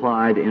it was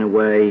applied in a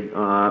way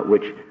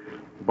which,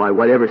 by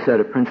whatever set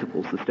of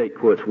principles the state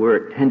courts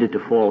work, tended to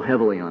fall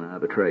heavily on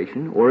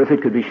arbitration, or if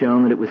it could be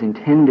shown that it was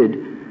intended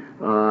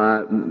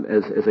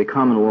as a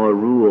common law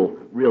rule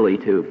really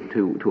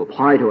to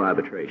apply to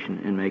arbitration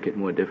and make it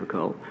more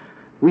difficult,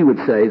 we would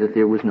say that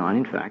there was not,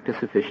 in fact, a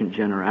sufficient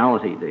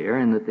generality there,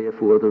 and that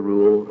therefore the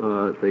rule,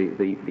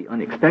 the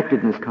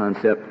unexpectedness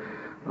concept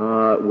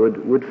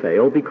would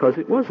fail because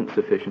it wasn't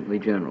sufficiently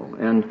general.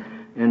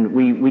 And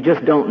we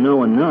just don't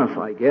know enough,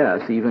 I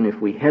guess, even if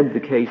we had the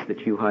case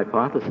that you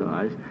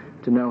hypothesized,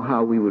 to know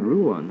how we would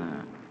rule on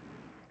that.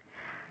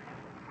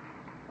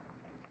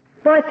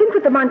 Well, I think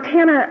with the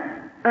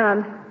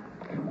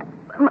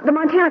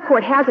Montana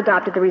court has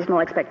adopted the reasonable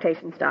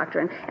expectations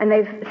doctrine, and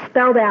they've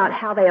spelled out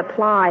how they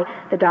apply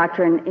the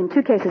doctrine in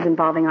two cases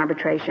involving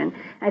arbitration.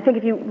 And I think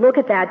if you look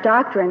at that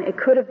doctrine, it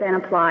could have been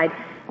applied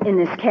in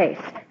this case.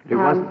 It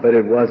wasn't. But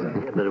it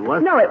wasn't.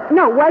 No,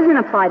 it wasn't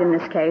applied in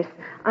this case.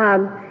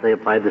 They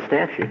applied the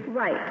statute.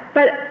 Right.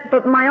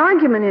 But my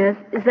argument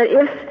is that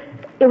if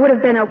it would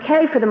have been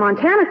okay for the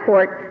Montana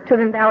court to have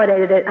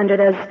invalidated it under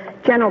those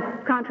general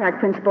contract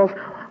principles,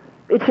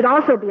 it should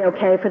also be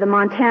okay for the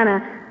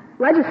Montana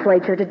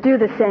legislature to do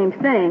the same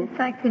thing. In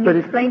fact, can you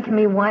explain to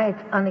me why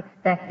it's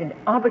unexpected?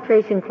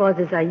 Arbitration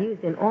clauses are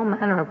used in all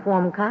manner of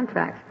form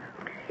contracts.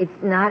 It's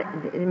not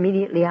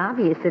immediately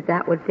obvious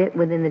that would fit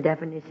within the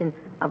definition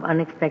of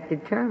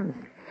unexpected terms.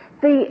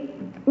 The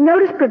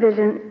notice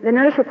provision, the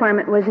notice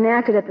requirement, was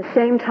enacted at the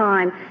same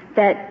time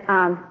that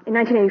in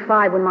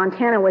 1985, when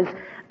Montana was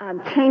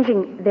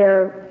changing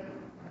their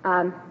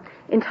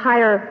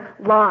entire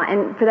law,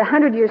 and for the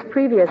 100 years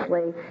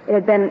previously, it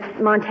had been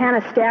in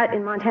Montana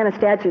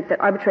statute that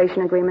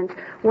arbitration agreements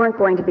weren't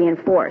going to be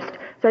enforced.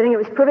 So I think it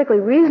was perfectly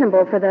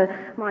reasonable for the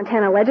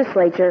Montana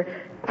legislature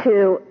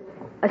to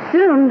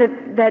assume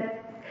that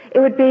it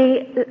would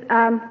be,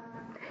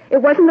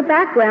 it wasn't the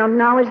background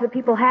knowledge that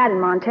people had in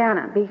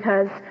Montana,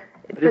 because...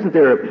 But isn't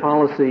there a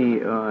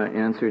policy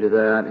answer to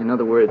that? In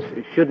other words,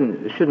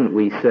 shouldn't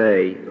we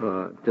say,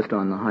 just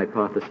on the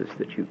hypothesis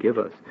that you give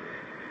us,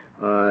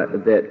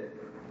 that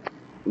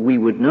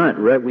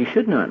we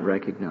should not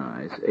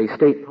recognize a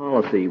state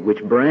policy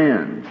which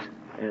brands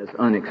as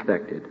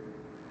unexpected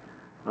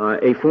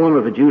a form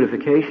of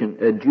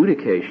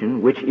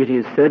adjudication which it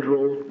is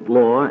federal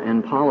law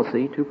and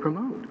policy to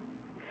promote?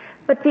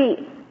 But the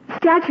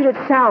statute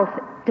itself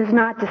does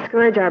not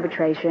discourage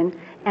arbitration,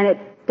 and it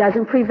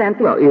doesn't prevent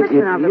the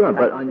enforcement of it. Yeah,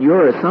 but on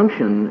your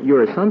assumption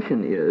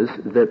is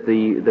that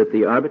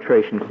the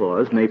arbitration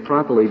clause may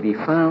properly be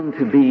found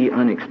to be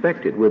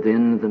unexpected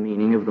within the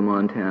meaning of the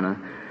Montana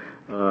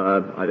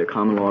either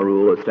common law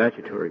rule or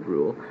statutory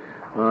rule,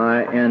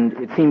 and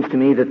it seems to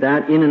me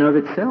that in and of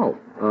itself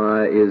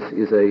is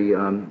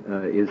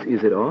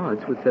at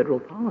odds with federal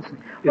policy.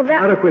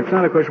 It's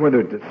not a question whether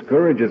it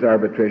discourages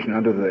arbitration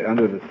under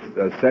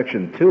the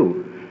Section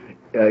 2.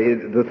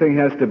 The thing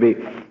has to be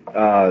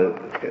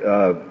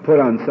put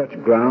on such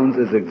grounds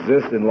as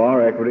exist in law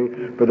or equity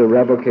for the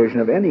revocation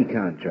of any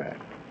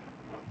contract.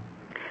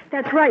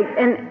 That's right,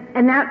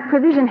 and that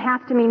provision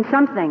has to mean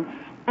something.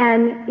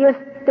 And if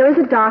there is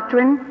a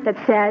doctrine that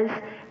says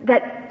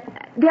that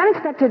the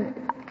unexpected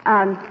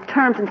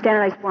terms in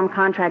standardized form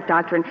contract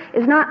doctrine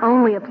is not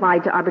only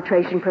applied to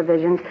arbitration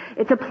provisions,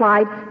 it's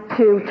applied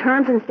to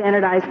terms in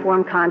standardized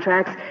form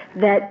contracts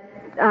that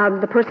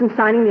the person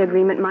signing the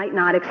agreement might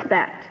not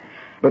expect.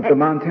 But the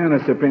Montana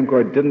Supreme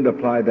Court didn't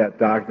apply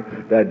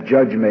that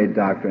judge-made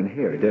doctrine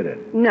here, did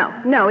it?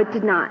 No, it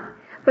did not.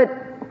 But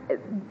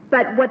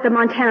what the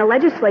Montana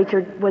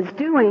legislature was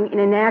doing in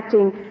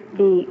enacting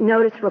the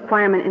notice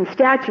requirement in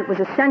statute was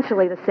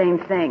essentially the same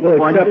thing.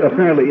 Well, except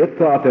apparently it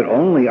thought that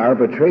only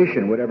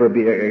arbitration would ever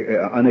be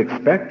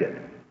unexpected.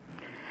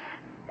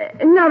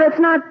 No, that's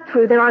not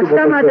true. There are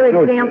some other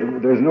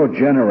examples. There's no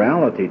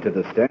generality to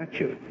the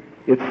statute.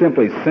 It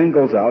simply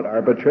singles out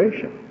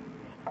arbitration.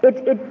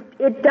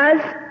 It does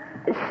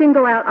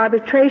single out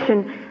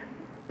arbitration,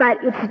 but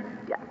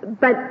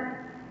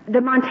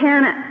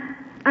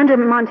under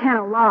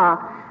Montana law,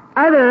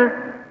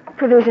 other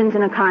provisions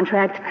in a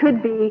contract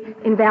could be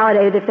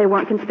invalidated if they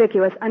weren't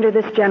conspicuous under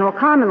this general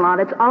common law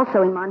that's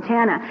also in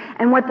Montana.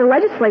 And what the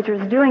legislature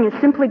is doing is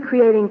simply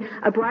creating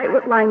a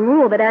bright line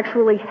rule that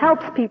actually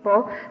helps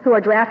people who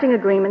are drafting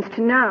agreements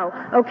to know,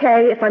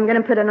 okay, if I'm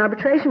going to put an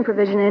arbitration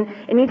provision in,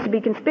 it needs to be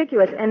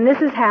conspicuous, and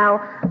this is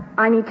how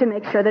I need to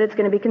make sure that it's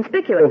going to be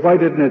conspicuous. Well, why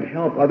didn't it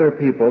help other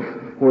people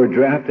who are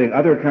drafting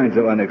other kinds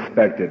of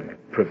unexpected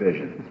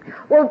provisions?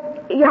 Well,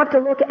 you have to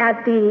look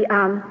at the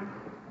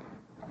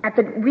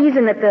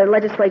reason that the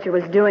legislature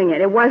was doing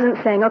it. It wasn't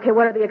saying, okay,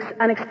 what are the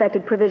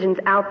unexpected provisions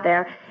out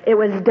there? It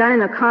was done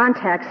in a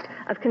context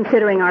of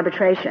considering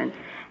arbitration.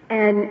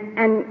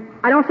 And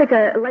I don't think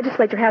a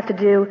legislature has to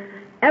do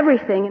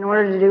everything in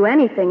order to do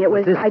anything. It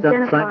was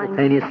identifying...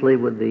 simultaneously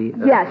with the...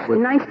 Yes,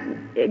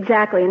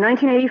 exactly. In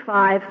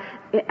 1985,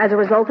 as a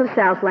result of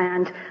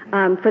Southland,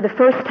 for the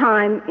first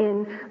time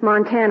in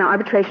Montana,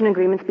 arbitration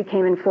agreements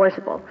became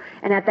enforceable.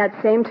 And at that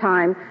same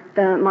time,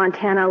 the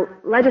Montana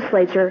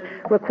legislature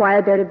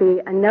required there to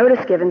be a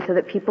notice given so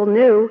that people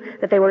knew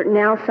that they were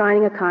now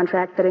signing a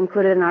contract that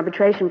included an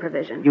arbitration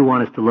provision. You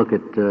want us to look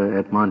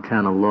at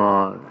Montana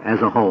law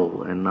as a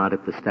whole and not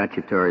at the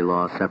statutory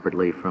law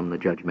separately from the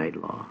judge-made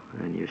law.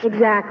 And you're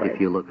saying if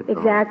you look at the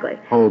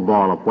whole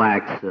ball of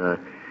wax,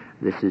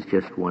 this is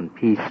just one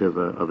piece of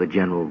a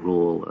general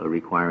rule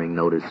requiring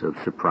notice of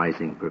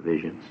surprising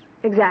provisions.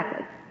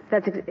 Exactly.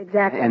 That's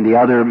exactly. And the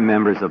other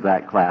members of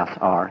that class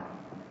are?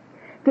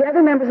 The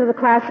other members of the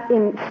class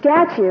in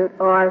statute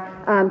are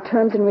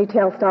terms and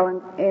retail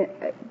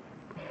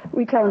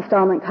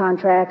installment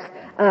contracts,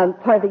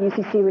 part of the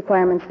UCC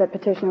requirements that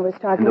petitioner was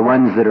talking about.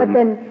 Ones that are... But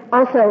then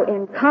also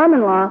in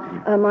common law,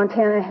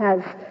 Montana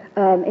has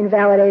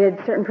invalidated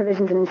certain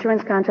provisions in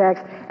insurance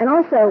contracts. And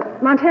also,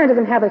 Montana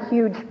doesn't have a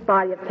huge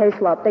body of case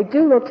law. They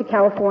do look to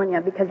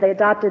California because they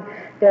adopted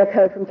their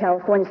code from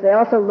California. So they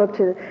also look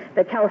to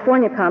the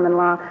California common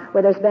law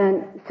where there's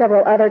been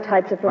several other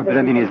types of provisions. But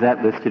I mean, is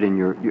that listed in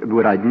your...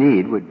 What I'd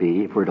need would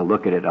be, if we're to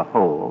look at it a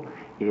whole,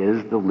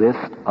 is the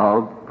list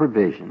of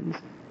provisions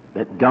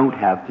that don't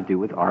have to do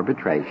with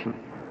arbitration,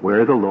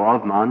 where the law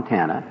of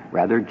Montana,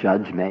 rather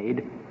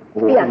judge-made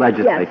or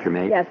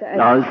legislature-made,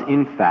 does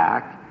in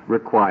fact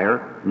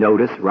require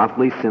notice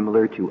roughly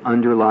similar to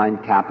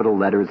underlined capital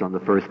letters on the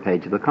first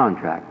page of the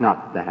contract.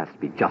 Not that has to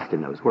be just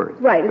in those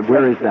words. Right. But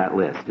where is that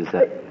list?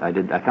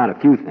 I found a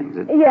few things.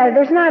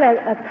 There's not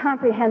a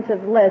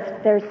comprehensive list.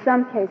 There's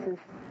some cases.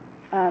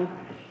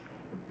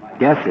 My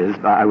guess is,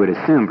 I would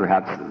assume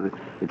perhaps that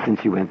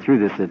since you went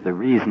through this, that the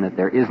reason that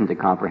there isn't a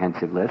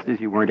comprehensive list is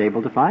you weren't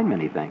able to find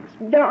many things.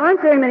 There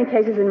aren't very many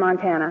cases in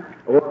Montana.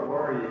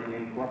 Or the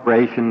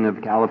incorporation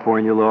of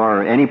California law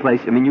or any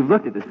place. I mean, you've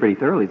looked at this pretty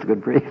thoroughly. It's a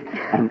good brief.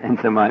 And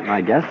so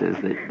my guess is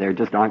that there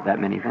just aren't that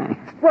many things.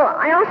 Well,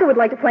 I also would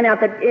like to point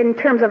out that in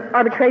terms of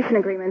arbitration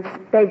agreements,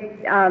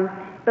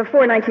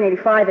 before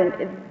 1985,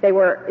 and they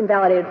were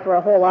invalidated for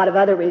a whole lot of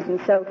other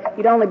reasons. So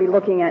you'd only be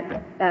looking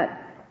at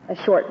a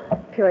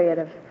short period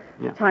of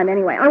time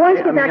anyway. I want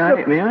to get back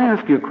to... May I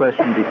ask you a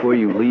question before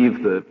you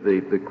leave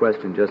the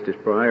question Justice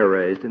Breyer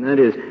raised, and that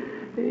is,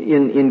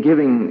 in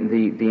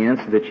giving the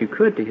answer that you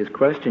could to his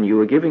question, you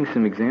were giving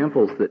some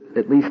examples that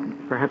at least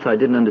perhaps I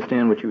didn't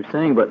understand what you were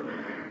saying, but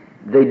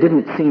they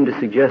didn't seem to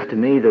suggest to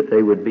me that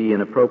they would be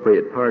an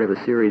appropriate part of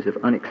a series of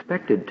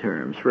unexpected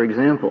terms. For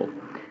example,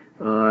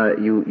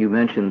 you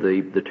mentioned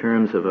the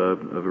terms of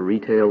a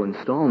retail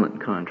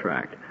installment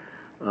contract.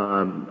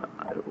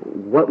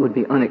 What would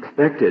be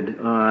unexpected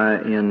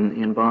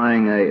in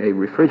buying a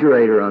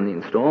refrigerator on the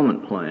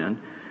installment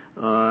plan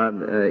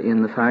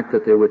in the fact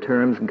that there were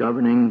terms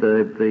governing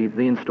the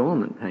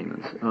installment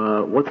payments?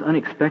 What's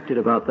unexpected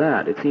about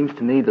that? It seems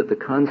to me that the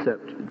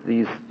concept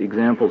these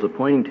examples are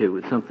pointing to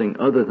is something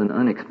other than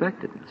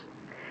unexpectedness.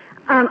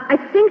 I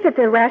think that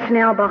the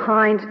rationale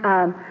behind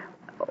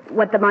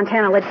what the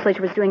Montana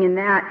legislature was doing in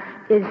that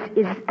is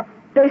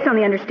based on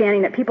the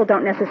understanding that people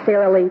don't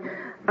necessarily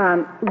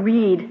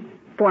read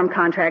form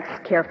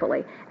contracts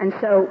carefully. And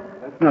so...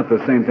 That's not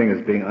the same thing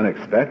as being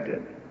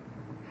unexpected.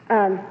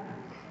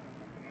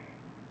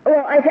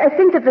 Well, I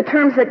think that the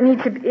terms that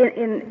need to be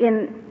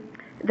in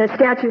the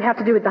statute have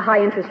to do with the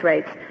high interest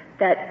rates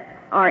that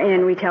are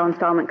in retail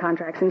installment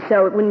contracts. And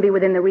so it wouldn't be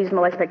within the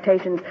reasonable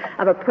expectations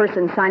of a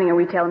person signing a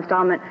retail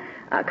installment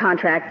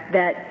contract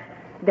that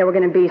there were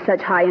going to be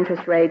such high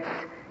interest rates.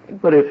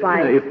 But if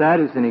that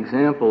is an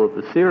example of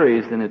the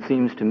series, then it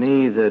seems to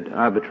me that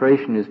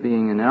arbitration is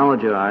being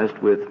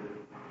analogized with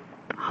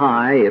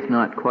high, if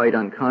not quite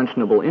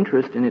unconscionable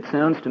interest, and it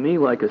sounds to me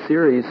like a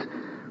series,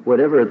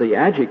 whatever the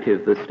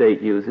adjective the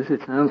state uses,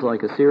 it sounds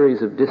like a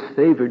series of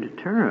disfavored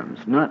terms,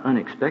 not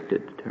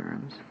unexpected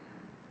terms.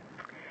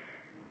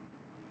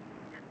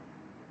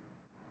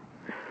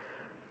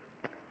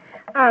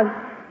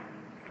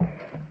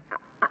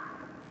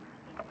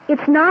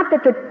 It's not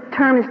that the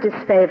term is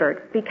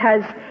disfavored,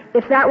 because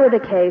if that were the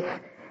case,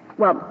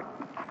 well,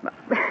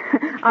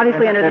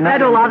 obviously under the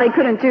federal law they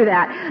couldn't do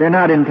that. They're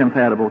not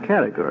incompatible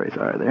categories,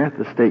 are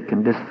they? The state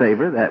can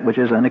disfavor that which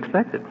is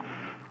unexpected.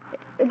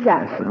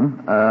 Exactly.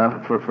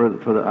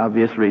 For the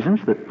obvious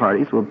reasons that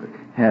parties will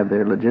have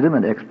their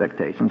legitimate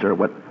expectations, or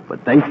what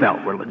they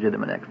felt were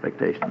legitimate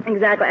expectations.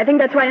 Exactly. I think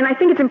that's right. And I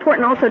think it's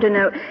important also to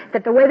note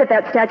that the way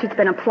that statute's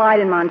been applied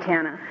in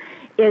Montana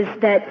is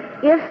that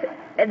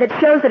that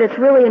shows that it's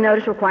really a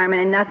notice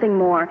requirement and nothing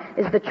more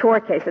is the Chore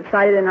case that's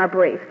cited in our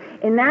brief.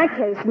 In that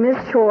case, Ms.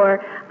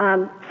 Chore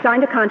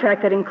signed a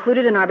contract that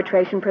included an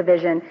arbitration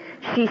provision.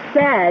 She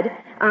said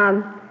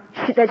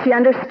that she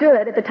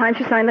understood at the time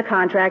she signed the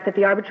contract that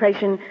the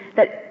arbitration,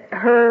 that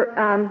her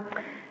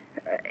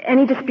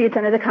any disputes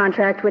under the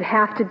contract would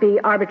have to be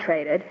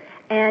arbitrated.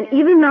 And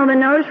even though the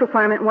notice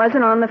requirement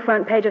wasn't on the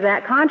front page of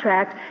that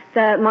contract,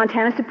 the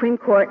Montana Supreme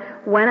Court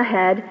went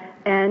ahead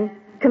and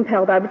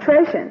compelled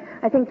arbitration.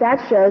 I think that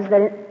shows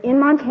that in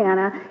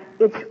Montana,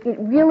 it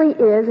really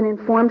is an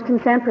informed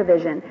consent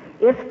provision.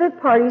 If the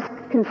parties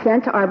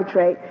consent to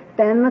arbitrate,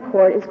 then the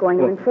court is going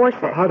to enforce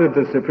it. How did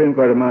the Supreme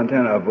Court of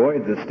Montana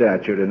avoid the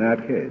statute in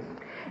that case?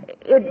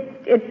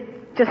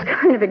 It just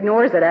kind of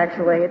ignores it,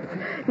 actually.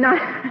 It's not.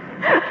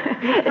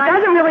 It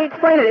doesn't really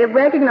explain it. It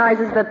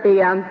recognizes that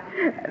the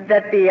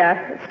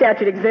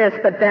statute exists,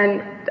 but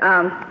then.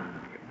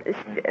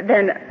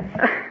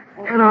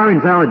 And our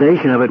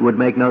invalidation of it would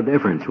make no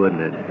difference, wouldn't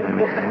it?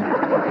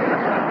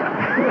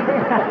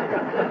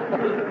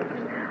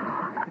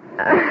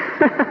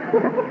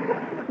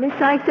 Miss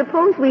Sykes,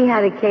 suppose we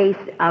had a case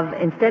of,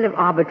 instead of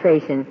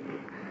arbitration,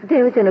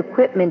 there was an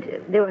equipment,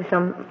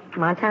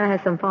 Montana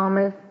has some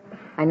farmers,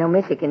 I know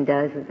Michigan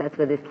does, that's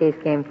where this case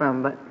came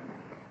from, but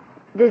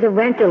there's a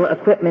rental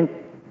equipment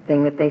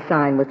thing that they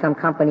sign with some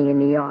company in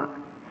New York,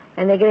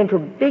 and they get into a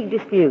big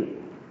dispute,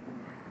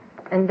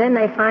 and then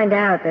they find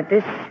out that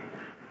this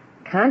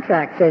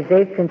contract says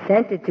they've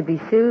consented to be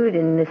sued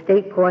in the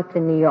state courts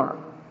in New York.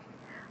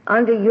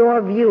 Under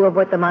your view of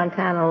what the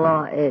Montana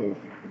law is,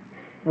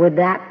 would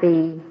that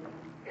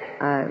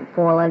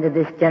fall under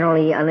this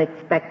generally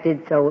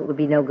unexpected, so it would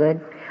be no good?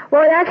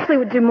 Well, it actually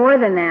would do more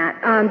than that,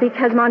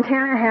 because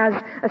Montana has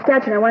a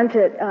statute, and I wanted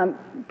to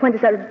point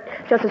this out to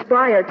Justice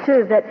Breyer,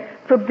 too, that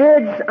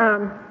forbids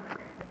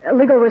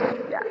legal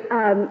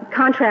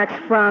contracts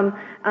from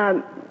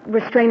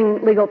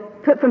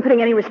from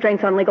putting any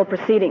restraints on legal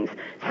proceedings.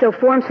 So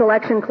form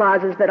selection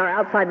clauses that are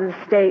outside of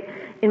the state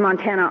in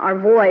Montana are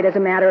void as a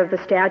matter of the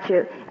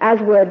statute, as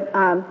would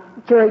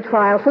jury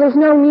trial. So there's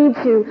no need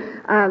to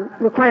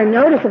require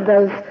notice of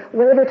those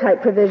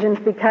waiver-type provisions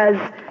because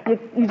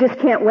you just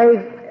can't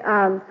waive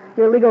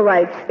your legal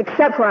rights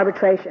except for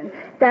arbitration.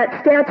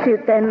 That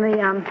statute, then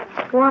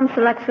the form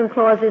selection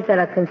clauses that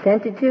are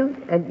consented to?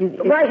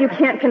 Right, you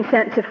can't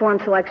consent to form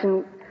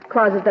selection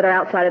clauses that are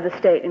outside of the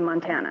state in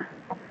Montana.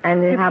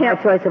 And they have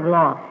a choice of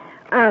law?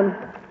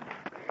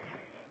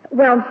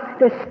 Well,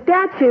 the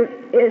statute,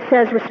 it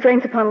says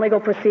restraints upon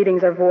legal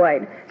proceedings are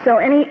void. So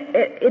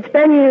it's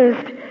been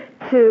used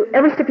to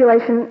every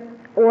stipulation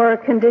or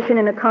condition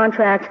in a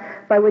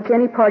contract by which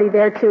any party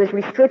thereto is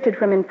restricted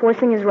from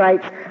enforcing his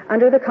rights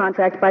under the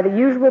contract by the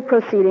usual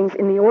proceedings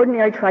in the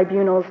ordinary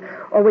tribunals,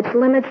 or which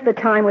limits the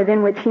time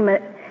within which he may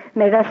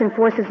thus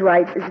enforce his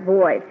rights, is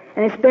void.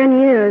 And it's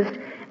been used,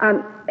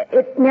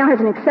 it now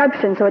has an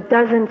exception, so it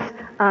doesn't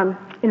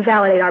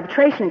invalidate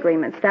arbitration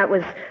agreements. That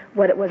was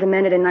what it was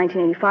amended in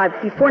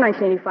 1985. Before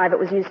 1985, it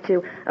was used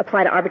to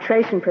apply to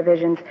arbitration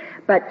provisions.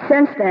 But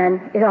since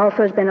then, it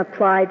also has been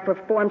applied for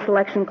forum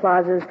selection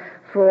clauses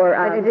for...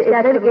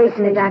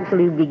 litigation has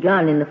actually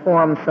begun in the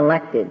forum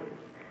selected.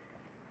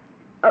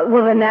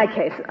 Well, in that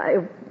case...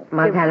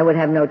 Montana would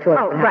have no choice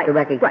but have to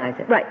recognize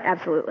it. Right,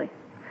 absolutely.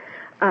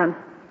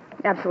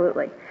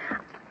 Absolutely.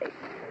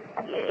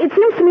 It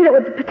seems to me that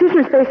what the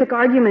petitioner's basic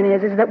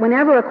argument is that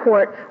whenever a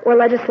court or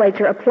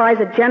legislature applies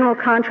a general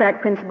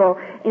contract principle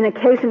in a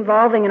case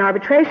involving an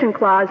arbitration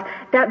clause,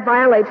 that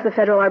violates the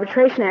Federal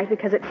Arbitration Act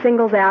because it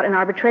singles out an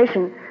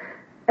arbitration,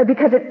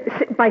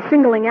 by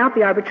singling out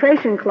the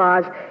arbitration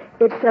clause,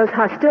 it shows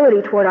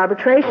hostility toward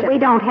arbitration. We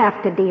don't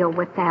have to deal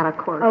with that, of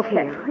course.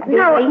 Okay.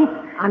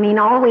 I mean,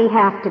 all we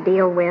have to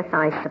deal with,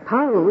 I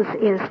suppose,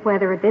 is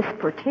whether this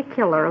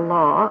particular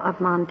law of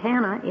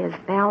Montana is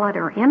valid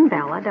or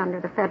invalid under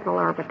the Federal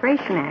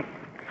Arbitration Act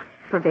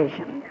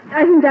provision.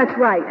 I think that's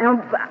right.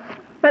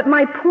 But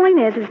my point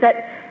is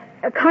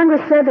that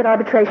Congress said that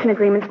arbitration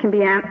agreements can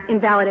be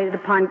invalidated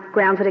upon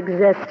grounds that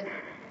exist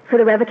for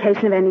the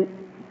revocation of any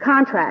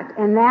contract.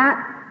 And that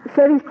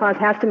savings clause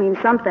has to mean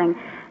something.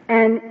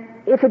 And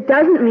if it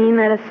doesn't mean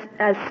that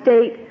a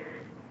state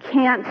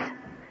can't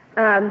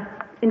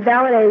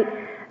invalidate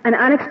an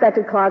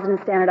unexpected clause in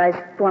a standardized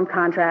form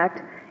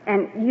contract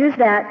and use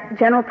that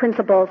general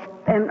principle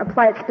and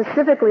apply it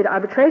specifically to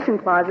arbitration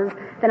clauses,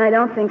 then I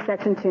don't think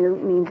Section 2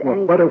 means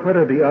anything. What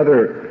are the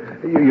other,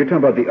 you're talking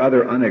about the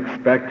other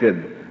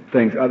unexpected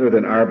things other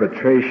than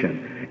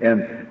arbitration.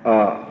 And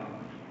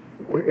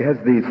has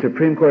the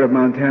Supreme Court of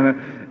Montana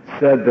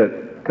said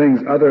that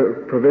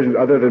provisions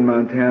other than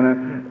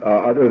Montana,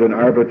 other than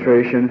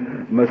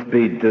arbitration, must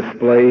be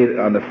displayed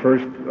on the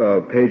first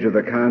page of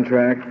the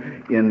contract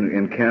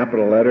in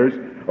capital letters,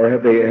 or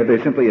have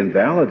they simply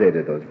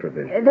invalidated those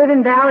provisions? They've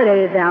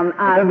invalidated them.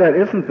 Then that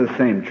isn't the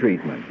same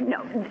treatment.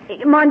 No,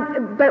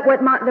 but what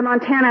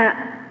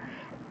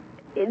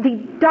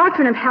the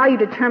doctrine of how you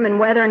determine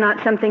whether or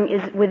not something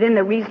is within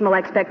the reasonable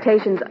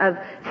expectations of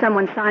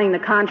someone signing the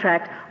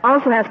contract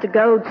also has to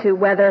go to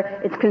whether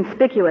it's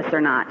conspicuous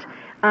or not.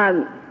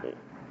 And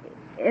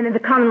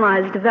the common law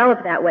is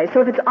developed that way.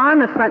 So if it's on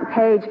the front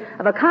page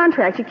of a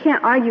contract, you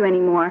can't argue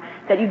anymore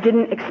that you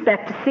didn't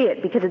expect to see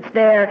it because it's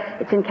there,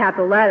 it's in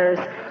capital letters,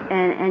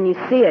 and you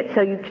see it.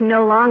 So you can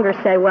no longer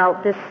say, well,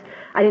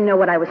 I didn't know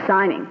what I was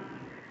signing.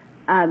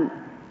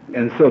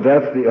 And so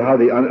that's how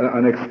the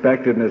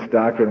unexpectedness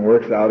doctrine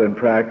works out in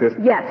practice?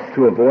 Yes.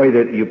 To avoid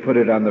it, you put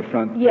it on the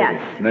front page.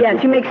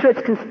 Yes, you make sure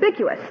it's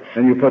conspicuous.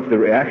 And you put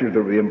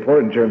the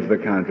important terms of the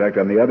contract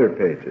on the other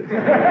pages.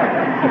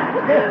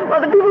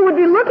 Well, the people would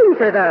be looking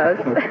for those.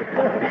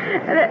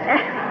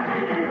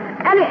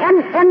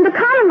 and the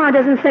common law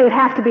doesn't say it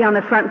has to be on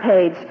the front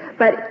page,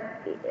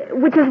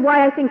 which is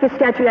why I think the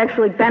statute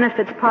actually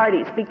benefits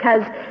parties,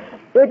 because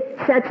it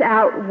sets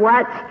out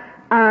what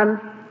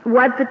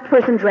the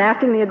person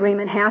drafting the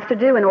agreement has to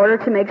do in order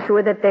to make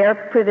sure that their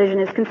provision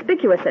is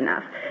conspicuous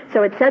enough.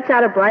 So it sets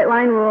out a bright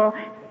line rule.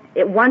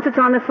 Once it's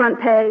on the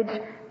front page,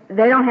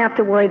 they don't have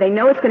to worry. They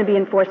know it's going to be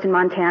enforced in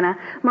Montana.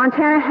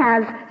 Montana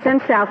has,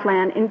 since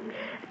Southland,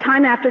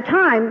 time after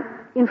time,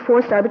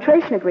 enforced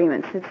arbitration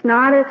agreements. It's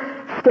not a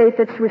state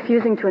that's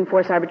refusing to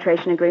enforce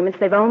arbitration agreements.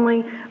 They've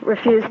only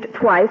refused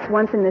twice,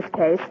 once in this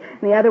case,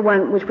 and the other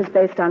one, which was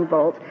based on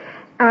Volt.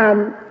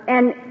 And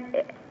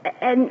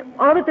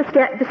all that the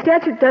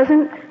statute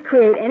doesn't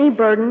create any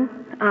burden,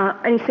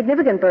 any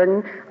significant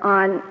burden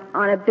on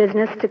a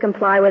business to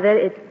comply with it.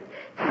 It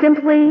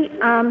simply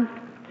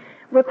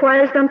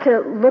requires them to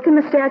look in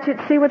the statute,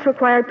 see what's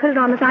required, put it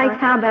on the site.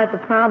 How about the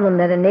problem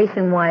that a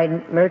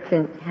nationwide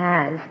merchant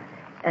has,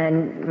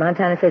 and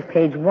Montana says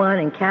page 1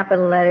 in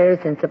capital letters,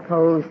 and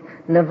suppose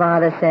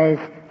Nevada says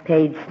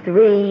page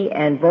 3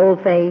 and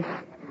boldface,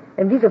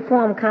 and these are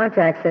form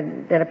contracts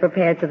that are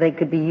prepared so they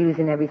could be used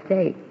in every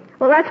state.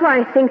 Well, that's why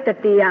I think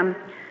that the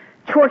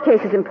Chore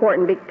case is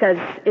important, because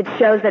it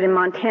shows that in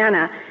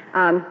Montana,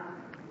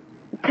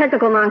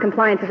 technical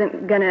noncompliance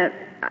isn't going to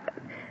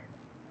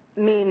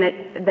mean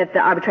that the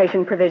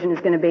arbitration provision is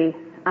going to be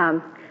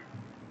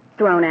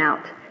thrown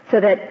out.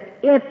 So that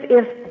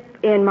if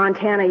in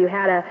Montana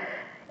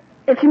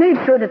if you made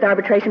sure that the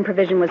arbitration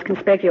provision was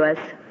conspicuous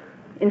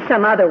in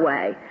some other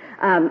way,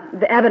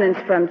 the evidence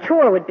from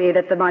Chore would be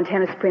that the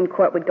Montana Supreme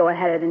Court would go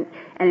ahead and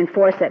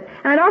enforce it.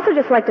 And I'd also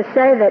just like to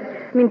say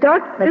that,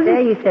 But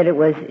there you said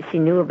she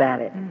knew about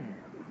it.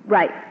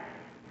 Right.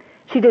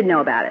 She did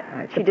know about it.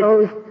 Right.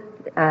 Suppose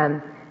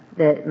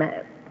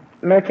the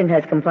merchant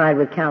has complied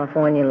with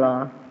California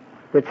law,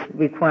 which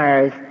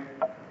requires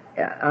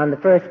on the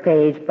first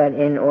page but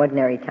in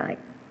ordinary type.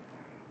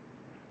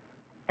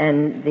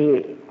 And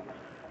the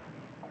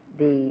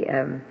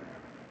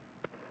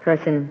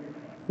person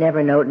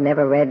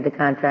never read the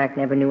contract,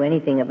 never knew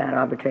anything about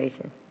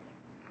arbitration?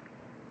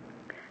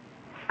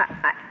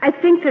 I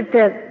think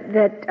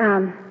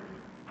that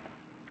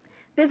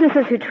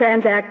businesses who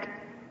transact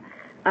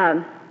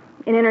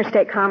in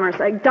interstate commerce,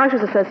 like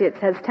Doctors Associates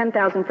has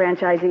 10,000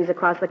 franchisees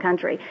across the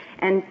country,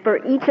 and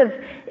for each of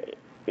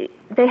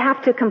they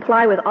have to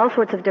comply with all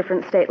sorts of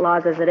different state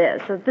laws as it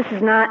is. So this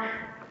is not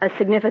a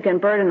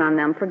significant burden on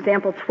them. For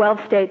example,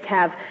 12 states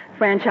have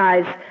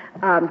franchise.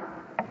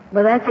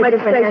 Well, that's a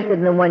different answer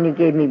than the one you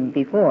gave me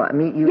before. I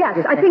mean,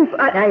 yes, I think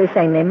now you're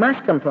saying they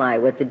must comply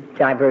with the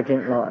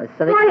divergent laws,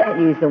 so they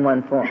can't use the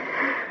one form.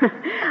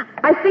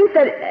 I think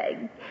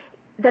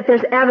that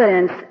there's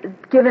evidence,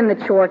 given the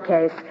Chore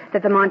case,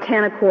 that the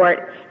Montana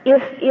court,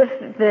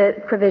 if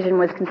the provision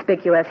was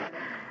conspicuous,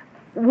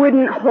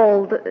 wouldn't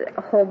hold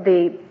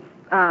the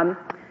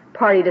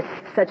party to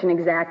such an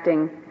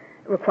exacting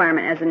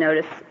requirement as a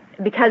notice.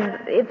 Because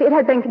if it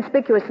had been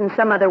conspicuous in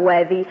some other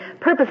way, the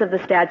purpose of the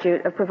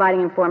statute of providing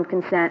informed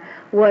consent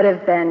would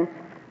have been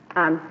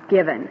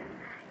given.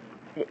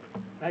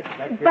 That's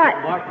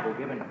remarkable,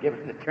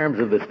 given the terms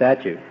of the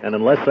statute. And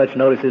unless such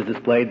notice is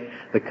displayed,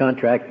 the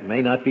contract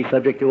may not be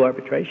subject to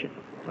arbitration.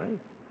 Right?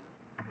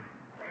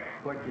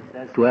 Court just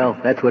says, well,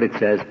 that's what it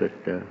says, but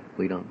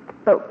we don't.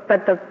 But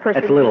the person.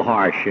 That's a little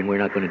harsh, and we're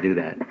not going to do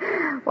that.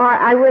 Well,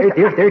 I wish.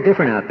 They're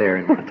different out there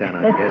in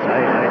Montana, I guess.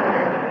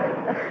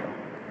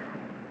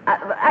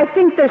 I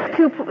think there's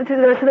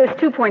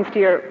two points to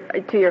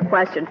your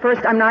question.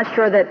 First, I'm not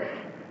sure that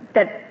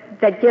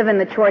given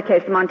the Chore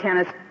case,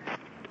 Montana's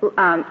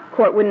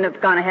court wouldn't have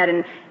gone ahead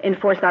and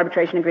enforced the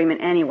arbitration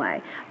agreement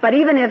anyway. But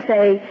even if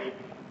they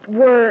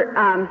were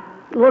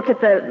looked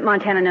at the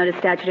Montana notice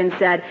statute and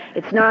said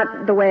it's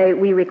not the way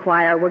we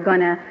require, we're going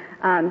to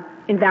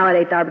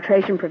invalidate the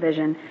arbitration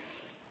provision.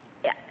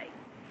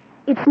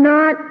 It's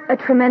not a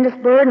tremendous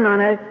burden on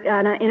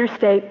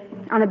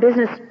a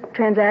business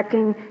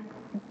transacting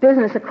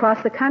business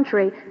across the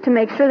country to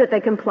make sure that they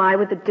comply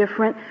with the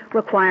different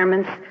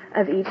requirements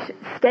of each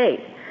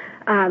state.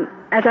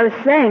 As I was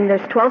saying,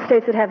 there's 12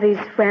 states that have these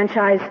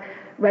franchise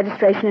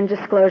registration and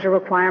disclosure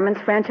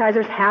requirements.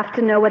 Franchisors have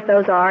to know what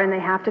those are, and they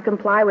have to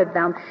comply with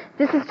them.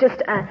 This is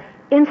just an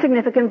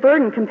insignificant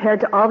burden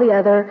compared to all the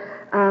other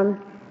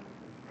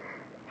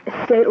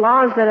state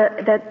laws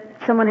that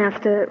someone has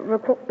to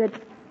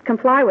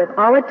comply with.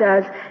 All it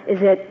does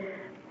is it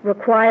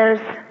requires.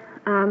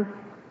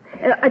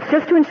 It's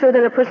just to ensure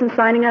that a person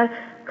signing a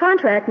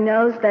contract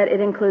knows that it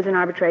includes an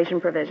arbitration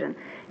provision.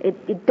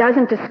 It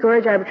doesn't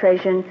discourage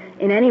arbitration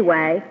in any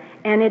way,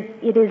 and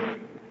it is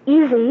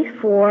easy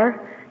for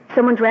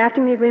someone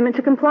drafting the agreement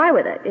to comply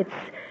with it. It's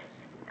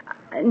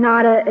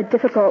not a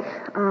difficult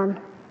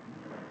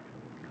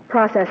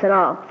process at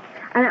all.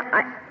 And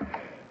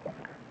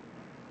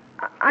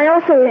I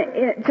also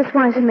just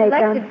wanted to make... The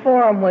selected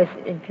forum was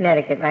in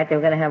Connecticut, right? They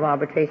were going to have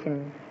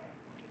arbitration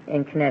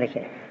in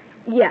Connecticut.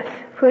 Yes.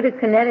 Could a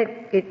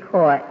Connecticut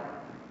court,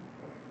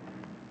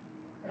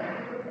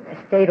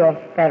 state or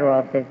federal,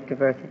 if there's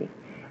diversity,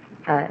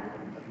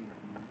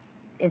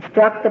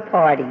 instruct the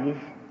parties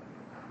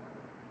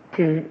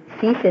to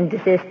cease and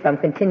desist from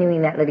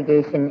continuing that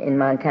litigation in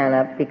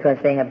Montana because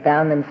they have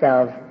bound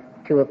themselves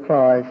to a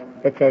clause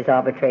that says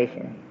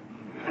arbitration?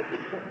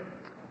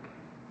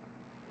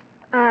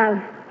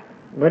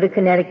 Would a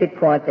Connecticut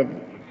court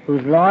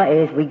whose law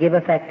is we give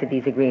effect to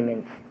these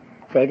agreements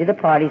say to the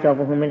parties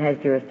over whom it has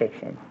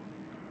jurisdiction,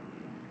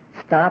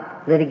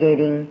 stop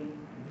litigating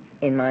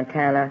in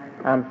Montana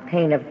on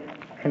pain of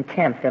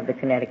contempt of the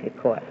Connecticut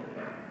court?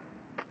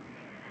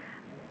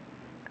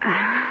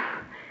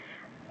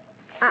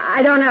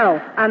 I don't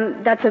know.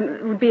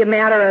 Would be a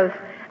matter of...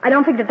 I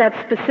don't think that that's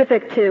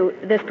specific to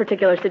this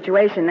particular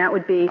situation. That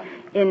would be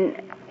in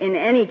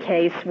any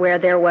case where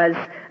there was...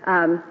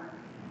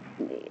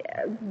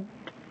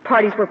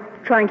 parties were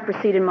trying to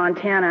proceed in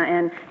Montana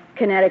and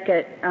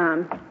Connecticut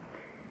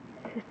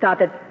thought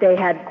that they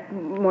had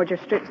more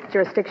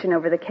jurisdiction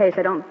over the case.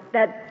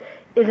 That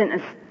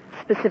isn't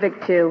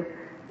specific to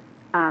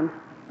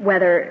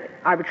whether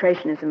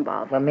arbitration is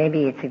involved. Well,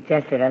 maybe it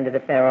suggests that under the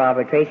Federal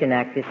Arbitration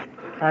Act, this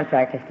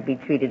contract has to be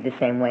treated the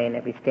same way in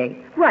every state.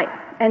 Right.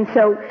 And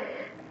so,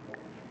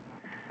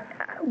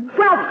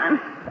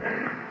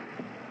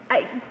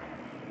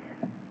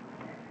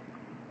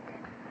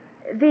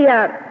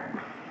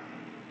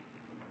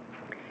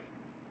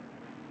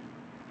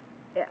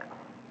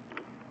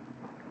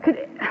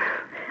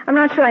 I'm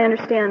not sure I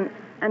understand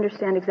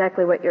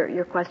exactly what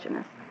your question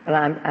is. Well,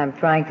 I'm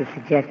trying to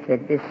suggest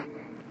that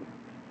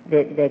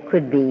that there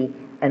could be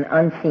an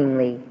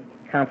unseemly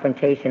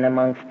confrontation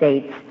among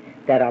states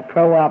that are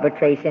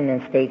pro-arbitration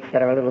and states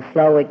that are a little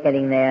slow at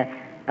getting there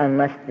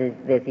unless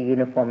there's a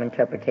uniform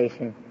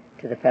interpretation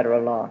to the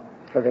federal law.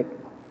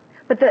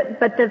 But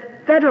the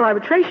Federal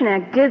Arbitration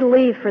Act did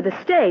leave for the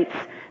states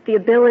the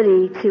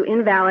ability to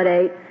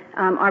invalidate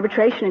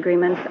arbitration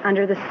agreements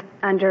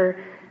under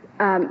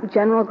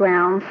general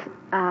grounds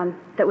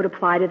that would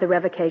apply to the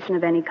revocation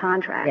of any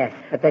contract. Yes,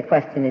 but the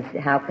question is,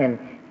 how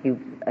can you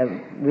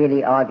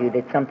really argue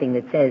that something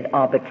that says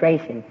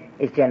arbitration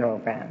is general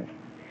grounds?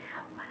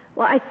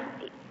 Well,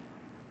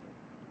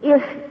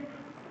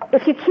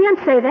 if you can't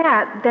say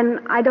that, then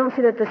I don't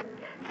see that the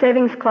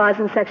savings clause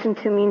in Section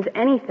 2 means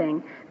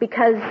anything,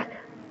 because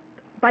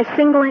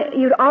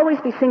you'd always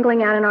be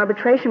singling out an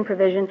arbitration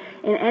provision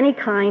in any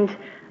kind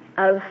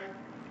of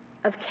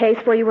case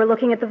where you were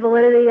looking at the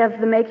validity of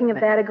the making of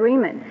that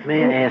agreement.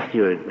 May I ask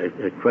you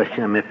a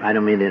question? I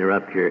don't mean to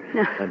interrupt your,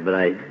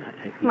 but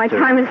my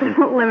time is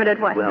limited.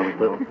 What?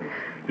 Well,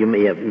 you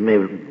may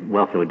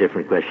welcome a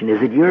different question.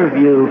 Is it your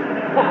view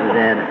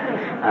that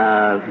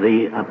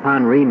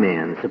upon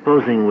remand,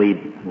 supposing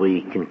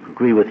we can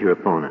agree with your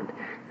opponent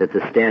that the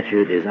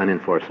statute is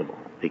unenforceable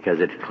because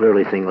it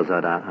clearly singles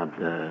out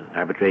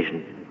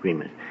arbitration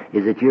agreement,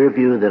 is it your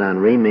view that on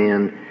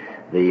remand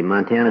the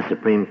Montana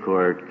Supreme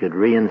Court could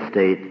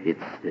reinstate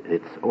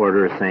its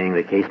order saying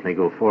the case may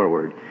go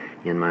forward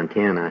in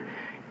Montana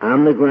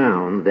on the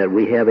ground that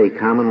we have a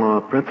common law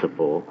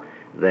principle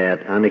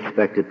that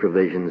unexpected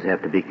provisions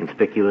have to be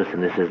conspicuous,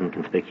 and this isn't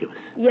conspicuous?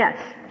 Yes.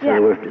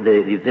 So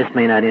this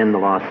may not end the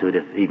lawsuit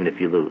even if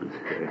you lose.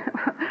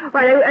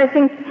 Right. I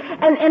think,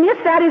 and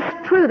if that is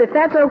true, if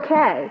that's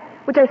okay,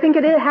 which I think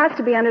it has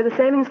to be under the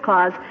savings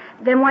clause,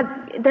 then what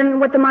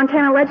the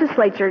Montana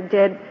legislature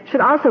did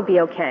should also be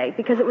okay,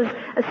 because it was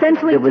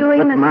essentially doing the same.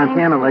 What the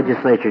Montana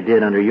legislature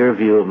did, under your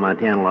view of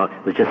Montana law,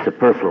 was just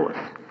superfluous.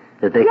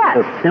 That they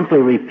could have simply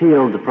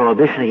repealed the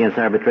prohibition against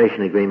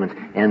arbitration agreements,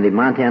 and the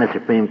Montana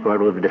Supreme Court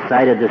would have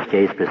decided this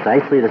case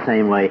precisely the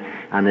same way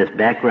on this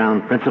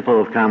background principle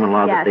of common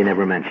law that they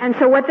never mentioned. And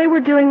so what they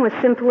were doing was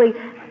simply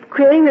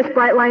creating this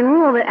bright line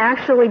rule that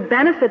actually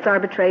benefits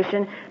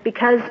arbitration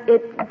because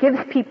it gives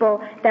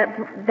people that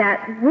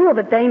rule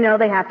that they know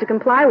they have to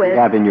comply with. You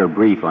have in your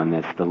brief on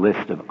this the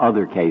list of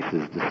other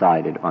cases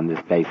decided on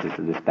this basis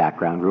of this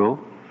background rule.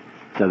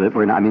 So that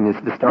we're not, I mean,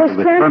 this started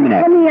with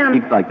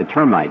Terminex. Like the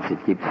termites,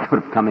 it keeps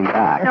sort of coming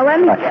back. Now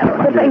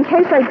in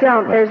case I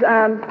don't, there's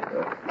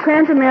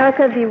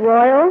Transamerica v.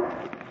 Royal,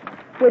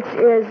 which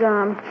is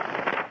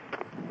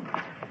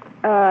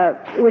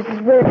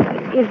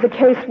the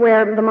case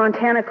where the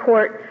Montana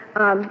court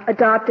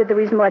adopted the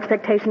reasonable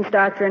expectations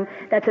doctrine.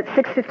 That's at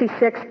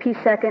 656 P.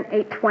 2nd,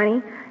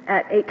 820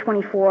 at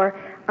 824.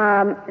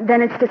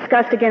 Then it's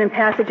discussed again in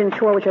Passage and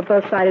Shore, which are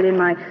both cited in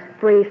my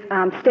brief.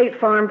 State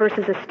Farm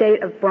versus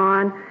Estate of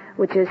Braun,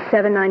 which is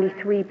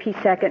 793 P.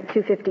 2nd,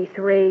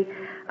 253.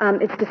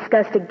 It's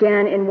discussed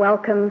again in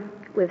Welcome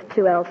with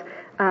 2 L's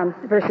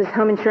versus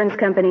Home Insurance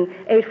Company,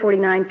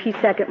 849 P.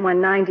 2nd,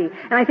 190.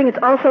 And I think it's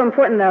also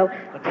important, though.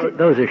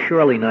 Those are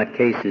surely not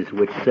cases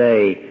which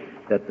say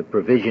that the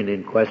provision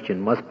in question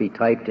must be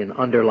typed in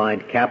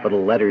underlined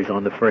capital letters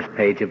on the first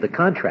page of the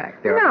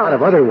contract. There are a lot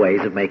of other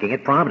ways of making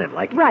it prominent,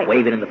 like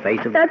wave it in the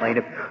face of the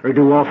plaintiff or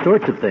do all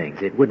sorts of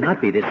things. It would not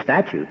be this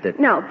statute that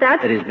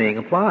is being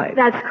applied.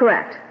 That's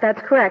correct.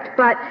 That's correct.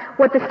 But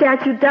what the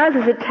statute does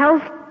is it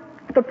tells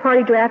the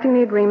party drafting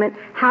the agreement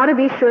how to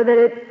be sure that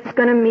it's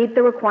going to meet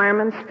the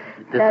requirements.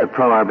 This is a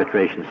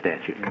pro-arbitration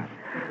statute.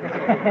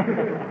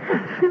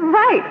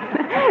 Right.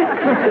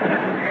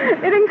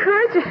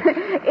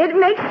 It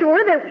makes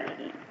sure that,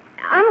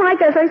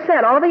 unlike, as I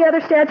said, all the other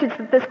statutes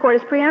that this court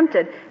has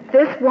preempted,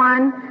 this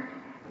one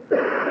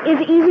is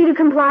easy to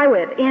comply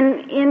with.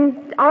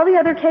 In all the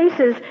other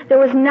cases, there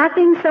was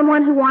nothing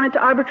someone who wanted to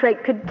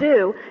arbitrate could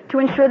do to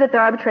ensure that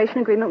their arbitration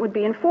agreement would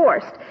be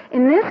enforced.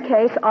 In this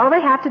case, all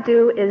they have to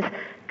do is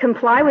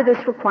comply with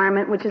this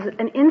requirement, which is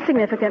an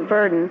insignificant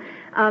burden.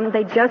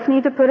 They just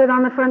need to put it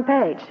on the front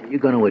page. Are you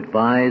going to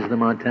advise the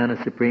Montana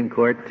Supreme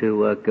Court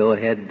to go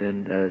ahead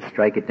and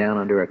strike it down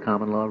under a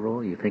common law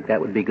rule? You think that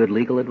would be good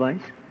legal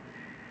advice?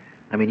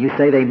 I mean, you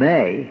say they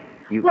may.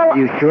 Are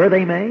you sure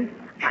they may?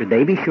 Should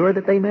they be sure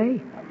that they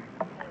may?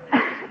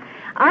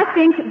 I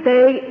think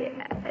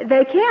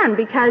they can,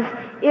 because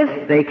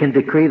if they can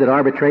decree that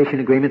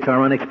arbitration agreements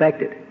are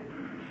unexpected.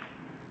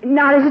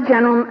 Not as a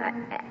general.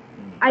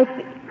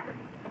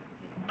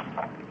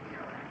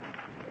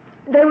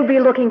 They would be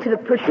looking to the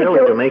particular...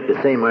 Surely to make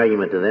the same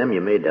argument to them you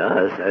made to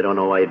us. I don't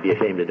know why you'd be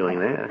ashamed of doing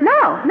that.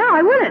 No,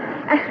 I wouldn't.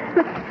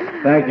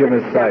 Thank you,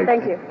 Ms. Sykes.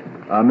 Thank you.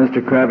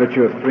 Mr. Kravitz,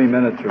 you have 3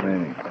 minutes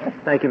remaining.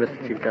 Thank you,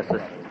 Mr. Chief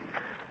Justice.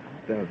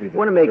 I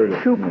want to make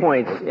 2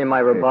 points in my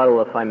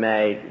rebuttal, if I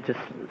may, just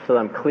so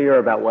I'm clear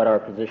about what our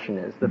position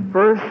is. The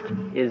first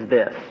is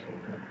this,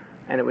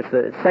 and it was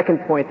the second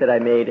point that I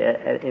made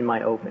in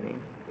my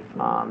opening.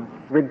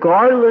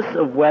 Regardless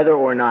of whether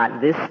or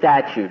not this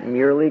statute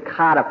merely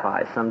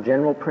codifies some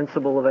general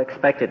principle of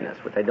expectedness,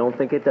 which I don't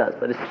think it does,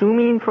 but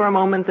assuming for a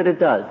moment that it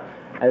does,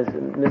 as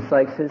Ms.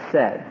 Sykes has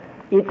said,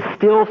 it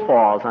still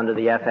falls under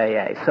the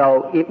FAA.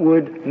 So it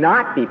would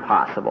not be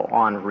possible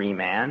on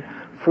remand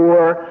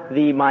for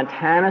the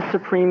Montana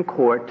Supreme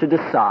Court to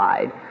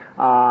decide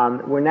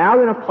we're now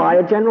going to apply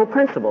a general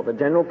principle. The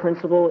general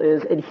principle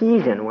is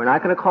adhesion. We're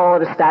not going to call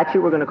it a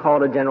statute. We're going to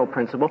call it a general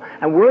principle.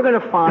 And we're going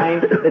to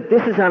find that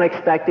this is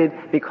unexpected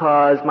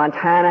because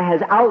Montana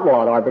has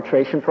outlawed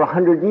arbitration for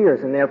 100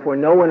 years, and therefore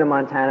no one in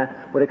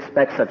Montana would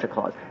expect such a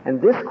clause.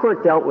 And this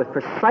court dealt with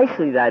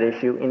precisely that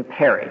issue in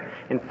Perry.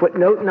 In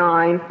footnote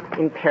 9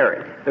 in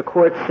Perry, the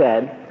court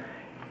said,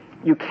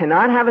 you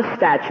cannot have a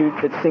statute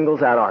that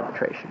singles out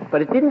arbitration.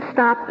 But it didn't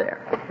stop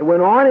there. It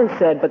went on and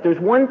said, but there's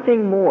one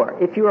thing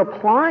more. If you're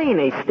applying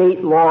a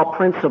state law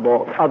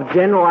principle of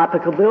general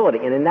applicability,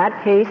 and in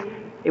that case,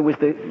 it was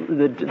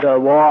the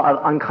law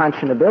of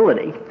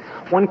unconscionability,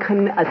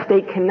 a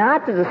state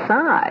cannot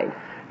decide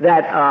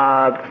that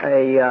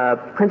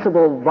a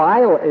principle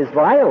is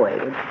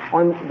violated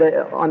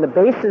on the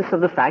basis of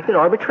the fact that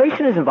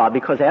arbitration is involved.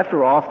 Because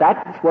after all, if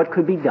that's what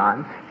could be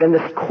done, then the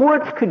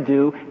courts could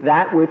do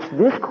that which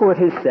this court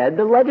has said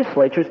the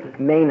legislatures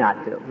may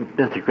not do.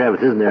 Mr.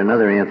 Kravitz, isn't there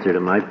another answer to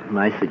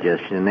my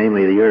suggestion?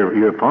 Namely,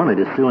 your opponent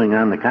is suing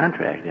on the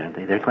contract, aren't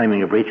they? They're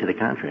claiming a breach of the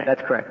contract.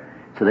 That's correct.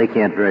 So they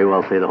can't very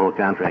well say the whole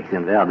contract's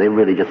invalid. They're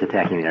really just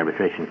attacking the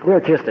arbitration clause.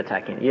 They're just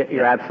attacking it.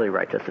 You're absolutely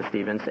right, Justice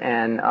Stevens.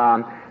 And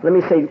let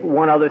me say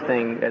one other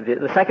thing.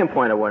 The second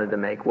point I wanted to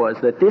make was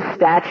that this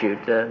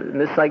statute,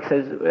 Ms. Sykes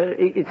says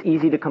it's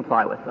easy to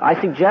comply with.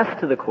 I suggest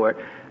to the court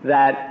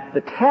that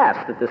the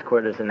test that this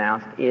court has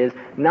announced is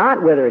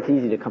not whether it's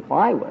easy to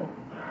comply with,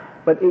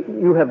 but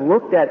you have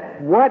looked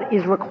at what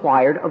is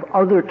required of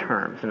other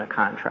terms in a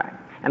contract.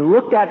 And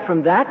looked at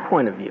from that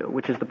point of view,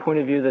 which is the point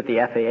of view that the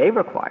FAA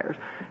requires,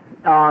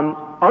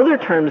 other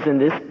terms in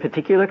this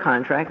particular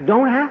contract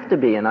don't have to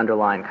be in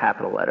underlying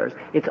capital letters.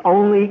 It's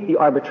only the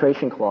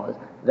arbitration clause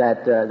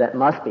that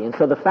must be. And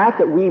so the fact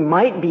that we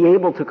might be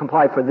able to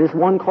comply for this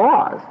one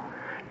clause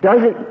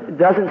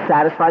doesn't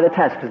satisfy the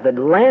test, because the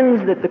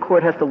lens that the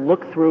court has to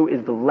look through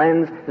is the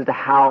lens as to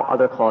how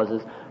other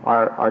clauses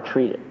are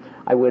treated.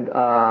 I would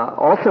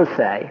also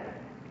say,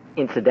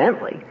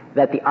 incidentally,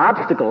 that the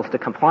obstacles to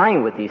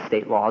complying with these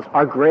state laws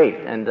are great.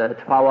 And to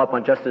follow up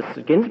on Justice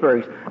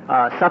Ginsburg's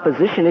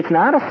supposition, it's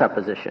not a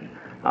supposition.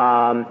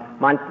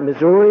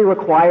 Missouri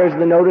requires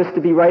the notice to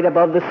be right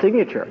above the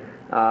signature.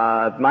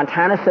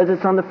 Montana says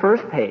it's on the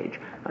first page.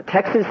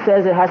 Texas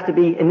says it has to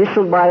be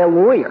initialed by a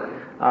lawyer.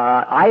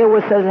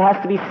 Iowa says it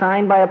has to be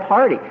signed by a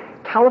party.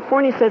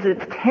 California says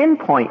it's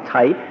 10-point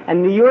type,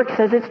 and New York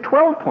says it's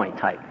 12-point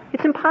type.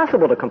 It's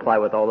impossible to comply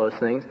with all those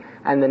things,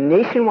 and the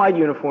nationwide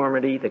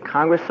uniformity that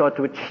Congress sought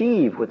to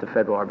achieve with the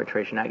Federal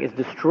Arbitration Act is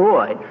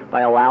destroyed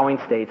by allowing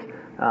states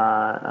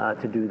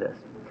to do this.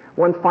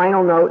 One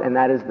final note, and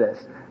that is this.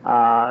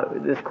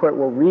 This court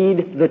will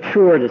read the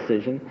Truer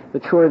decision. The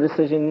Truer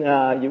decision,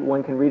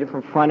 one can read it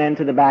from front end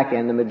to the back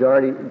end. The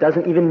majority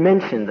doesn't even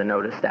mention the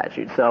notice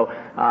statute. So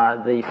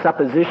the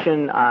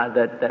supposition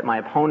that my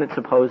opponent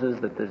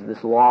supposes that there's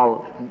this law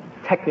of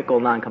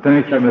technical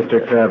non-compliance. Thank you,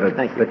 Mr. Kravitz.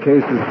 Thank you. The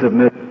case is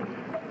submitted.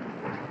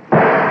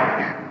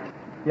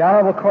 The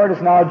Honorable Court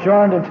is now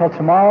adjourned until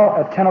tomorrow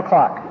at 10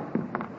 o'clock.